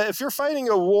 If you're fighting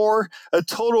a war, a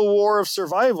total war of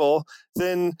survival,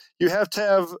 then you have to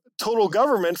have total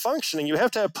government functioning. You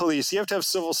have to have police. You have to have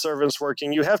civil servants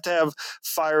working. You have to have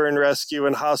fire and rescue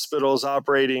and hospitals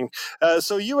operating.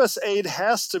 So U.S. aid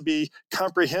has to be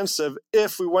comprehensive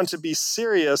if we want to be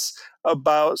serious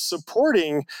about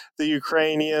supporting the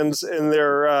Ukrainians in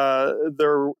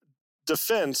their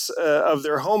defense of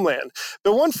their homeland.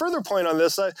 But one further point on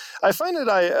this, I find it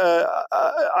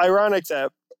ironic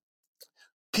that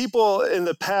people in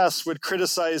the past would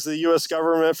criticize the U.S.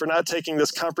 government for not taking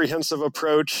this comprehensive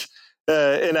approach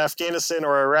in Afghanistan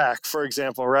or Iraq, for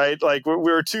example, right? Like we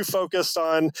were too focused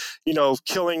on,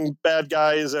 killing bad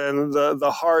guys and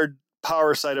the hard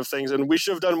power side of things, and we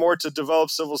should have done more to develop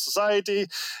civil society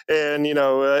and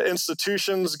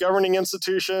institutions, governing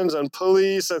institutions, and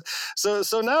police. And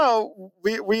so now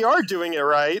we are doing it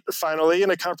right, finally,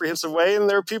 in a comprehensive way, and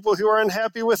there are people who are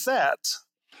unhappy with that.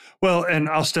 Well, and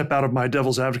I'll step out of my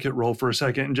devil's advocate role for a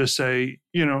second and just say,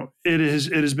 it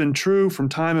has been true from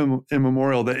time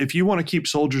immemorial that if you want to keep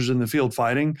soldiers in the field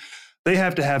fighting, they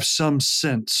have to have some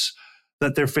sense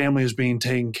that their family is being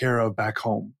taken care of back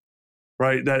home,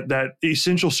 right? That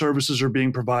essential services are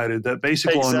being provided, that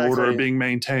basic law and order are being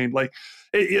maintained. Like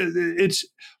it's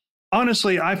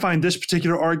honestly, I find this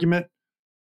particular argument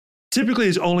typically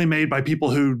is only made by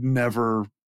people who never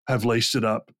have laced it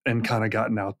up and kind of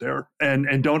gotten out there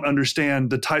and don't understand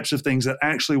the types of things that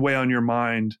actually weigh on your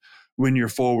mind when you're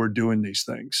forward doing these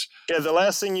things. Yeah, the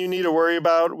last thing you need to worry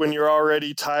about when you're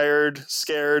already tired,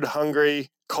 scared,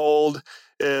 hungry, cold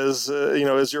is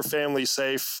your family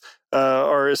safe?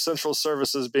 Are essential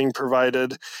services being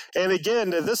provided? And again,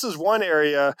 this is one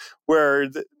area where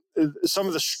some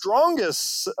of the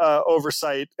strongest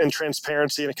oversight and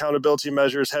transparency and accountability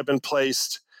measures have been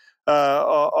placed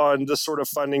on this sort of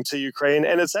funding to Ukraine.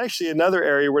 And it's actually another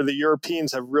area where the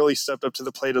Europeans have really stepped up to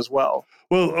the plate as well.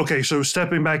 Well, okay, so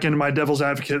stepping back into my devil's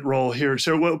advocate role here.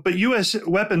 But U.S.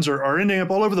 weapons are ending up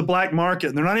all over the black market,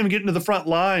 and they're not even getting to the front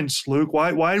lines, Luke.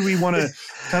 Why do we want to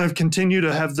kind of continue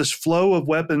to have this flow of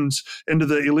weapons into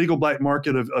the illegal black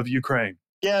market of Ukraine?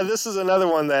 Yeah, this is another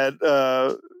one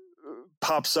that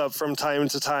pops up from time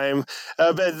to time.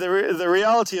 But the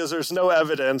reality is there's no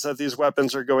evidence that these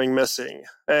weapons are going missing.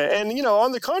 And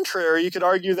on the contrary, you could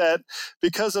argue that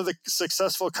because of the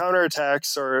successful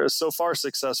counterattacks, or so far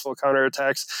successful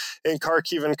counterattacks in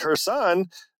Kharkiv and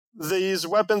Kherson, these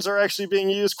weapons are actually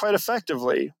being used quite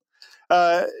effectively.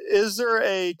 Is there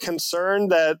a concern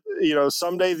that,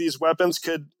 someday these weapons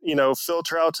could,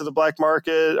 filter out to the black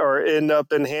market or end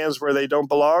up in hands where they don't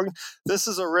belong? This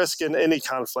is a risk in any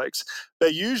conflicts.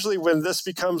 But usually when this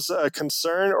becomes a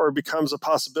concern or becomes a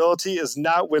possibility is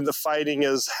not when the fighting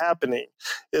is happening.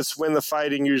 It's when the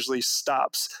fighting usually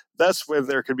stops. That's when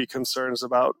there could be concerns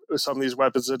about some of these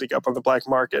weapons ending up on the black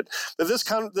market. But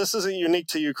this isn't unique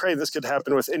to Ukraine. This could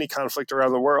happen with any conflict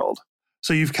around the world.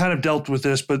 So you've kind of dealt with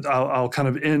this, but I'll kind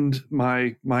of end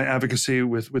my advocacy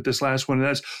with this last one. And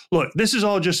that's, look, this is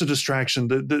all just a distraction.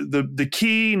 The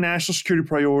key national security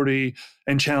priority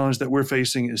and challenge that we're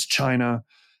facing is China.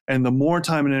 And the more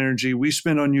time and energy we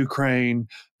spend on Ukraine,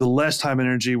 the less time and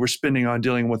energy we're spending on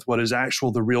dealing with what is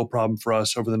the real problem for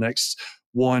us over the next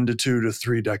 1 to 2 to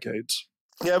 3 decades.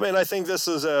 Yeah, and I think this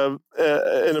is an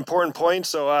important point,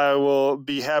 so I will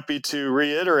be happy to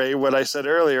reiterate what I said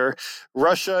earlier.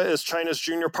 Russia is China's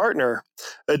junior partner.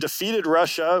 A defeated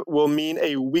Russia will mean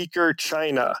a weaker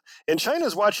China. And China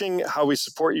is watching how we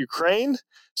support Ukraine,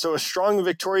 so a strong,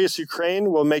 victorious Ukraine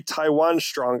will make Taiwan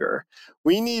stronger.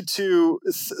 We need to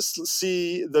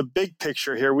see the big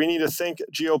picture here. We need to think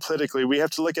geopolitically. We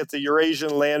have to look at the Eurasian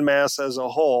landmass as a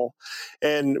whole.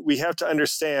 And we have to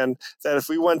understand that if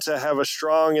we want to have a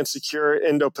strong and secure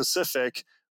Indo-Pacific,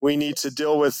 we need to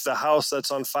deal with the house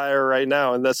that's on fire right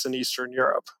now, and that's in Eastern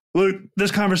Europe. Luke,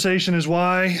 this conversation is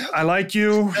why I like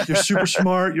you. You're super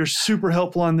smart. You're super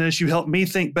helpful on this. You helped me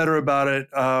think better about it.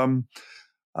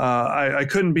 I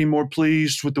couldn't be more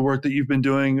pleased with the work that you've been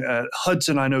doing at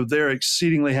Hudson. I know they're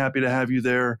exceedingly happy to have you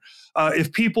there.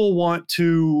 If people want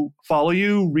to follow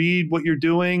you, read what you're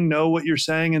doing, know what you're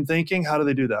saying and thinking, how do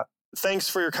they do that? Thanks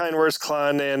for your kind words,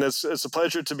 Klon, and it's a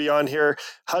pleasure to be on here.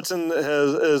 Hudson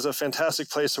is a fantastic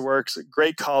place to work,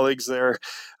 great colleagues there.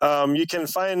 You can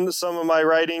find some of my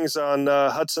writings on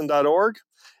hudson.org,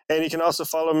 and you can also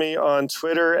follow me on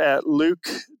Twitter at Luke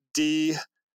D.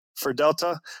 for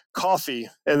Delta, Coffey,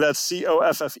 and that's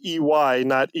Coffey,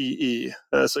 not EE.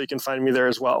 So you can find me there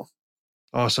as well.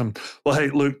 Awesome. Well, hey,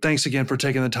 Luke, thanks again for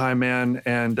taking the time, man,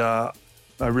 and I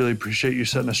really appreciate you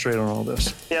setting us straight on all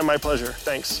this. Yeah, my pleasure.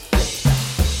 Thanks.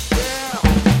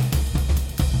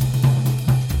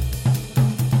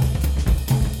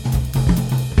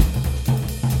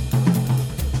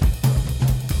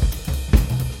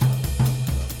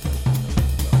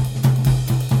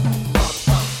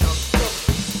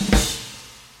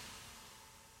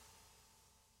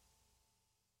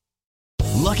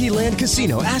 Lucky Land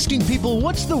Casino, asking people,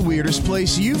 what's the weirdest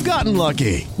place you've gotten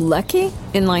lucky? Lucky?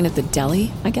 In line at the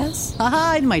deli, I guess?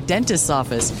 Aha, in my dentist's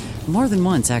office. More than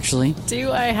once, actually.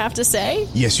 Do I have to say?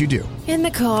 Yes, you do. In the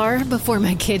car before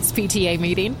my kids' PTA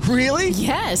meeting. Really?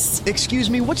 Yes. Excuse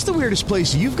me, what's the weirdest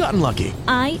place you've gotten lucky?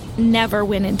 I never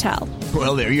win and tell.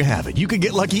 Well, there you have it. You can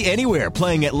get lucky anywhere,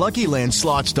 playing at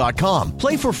LuckyLandSlots.com.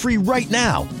 Play for free right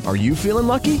now. Are you feeling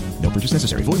lucky? No purchase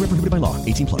necessary. Void where prohibited by law.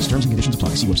 18+. Terms and conditions apply.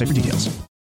 See website for details.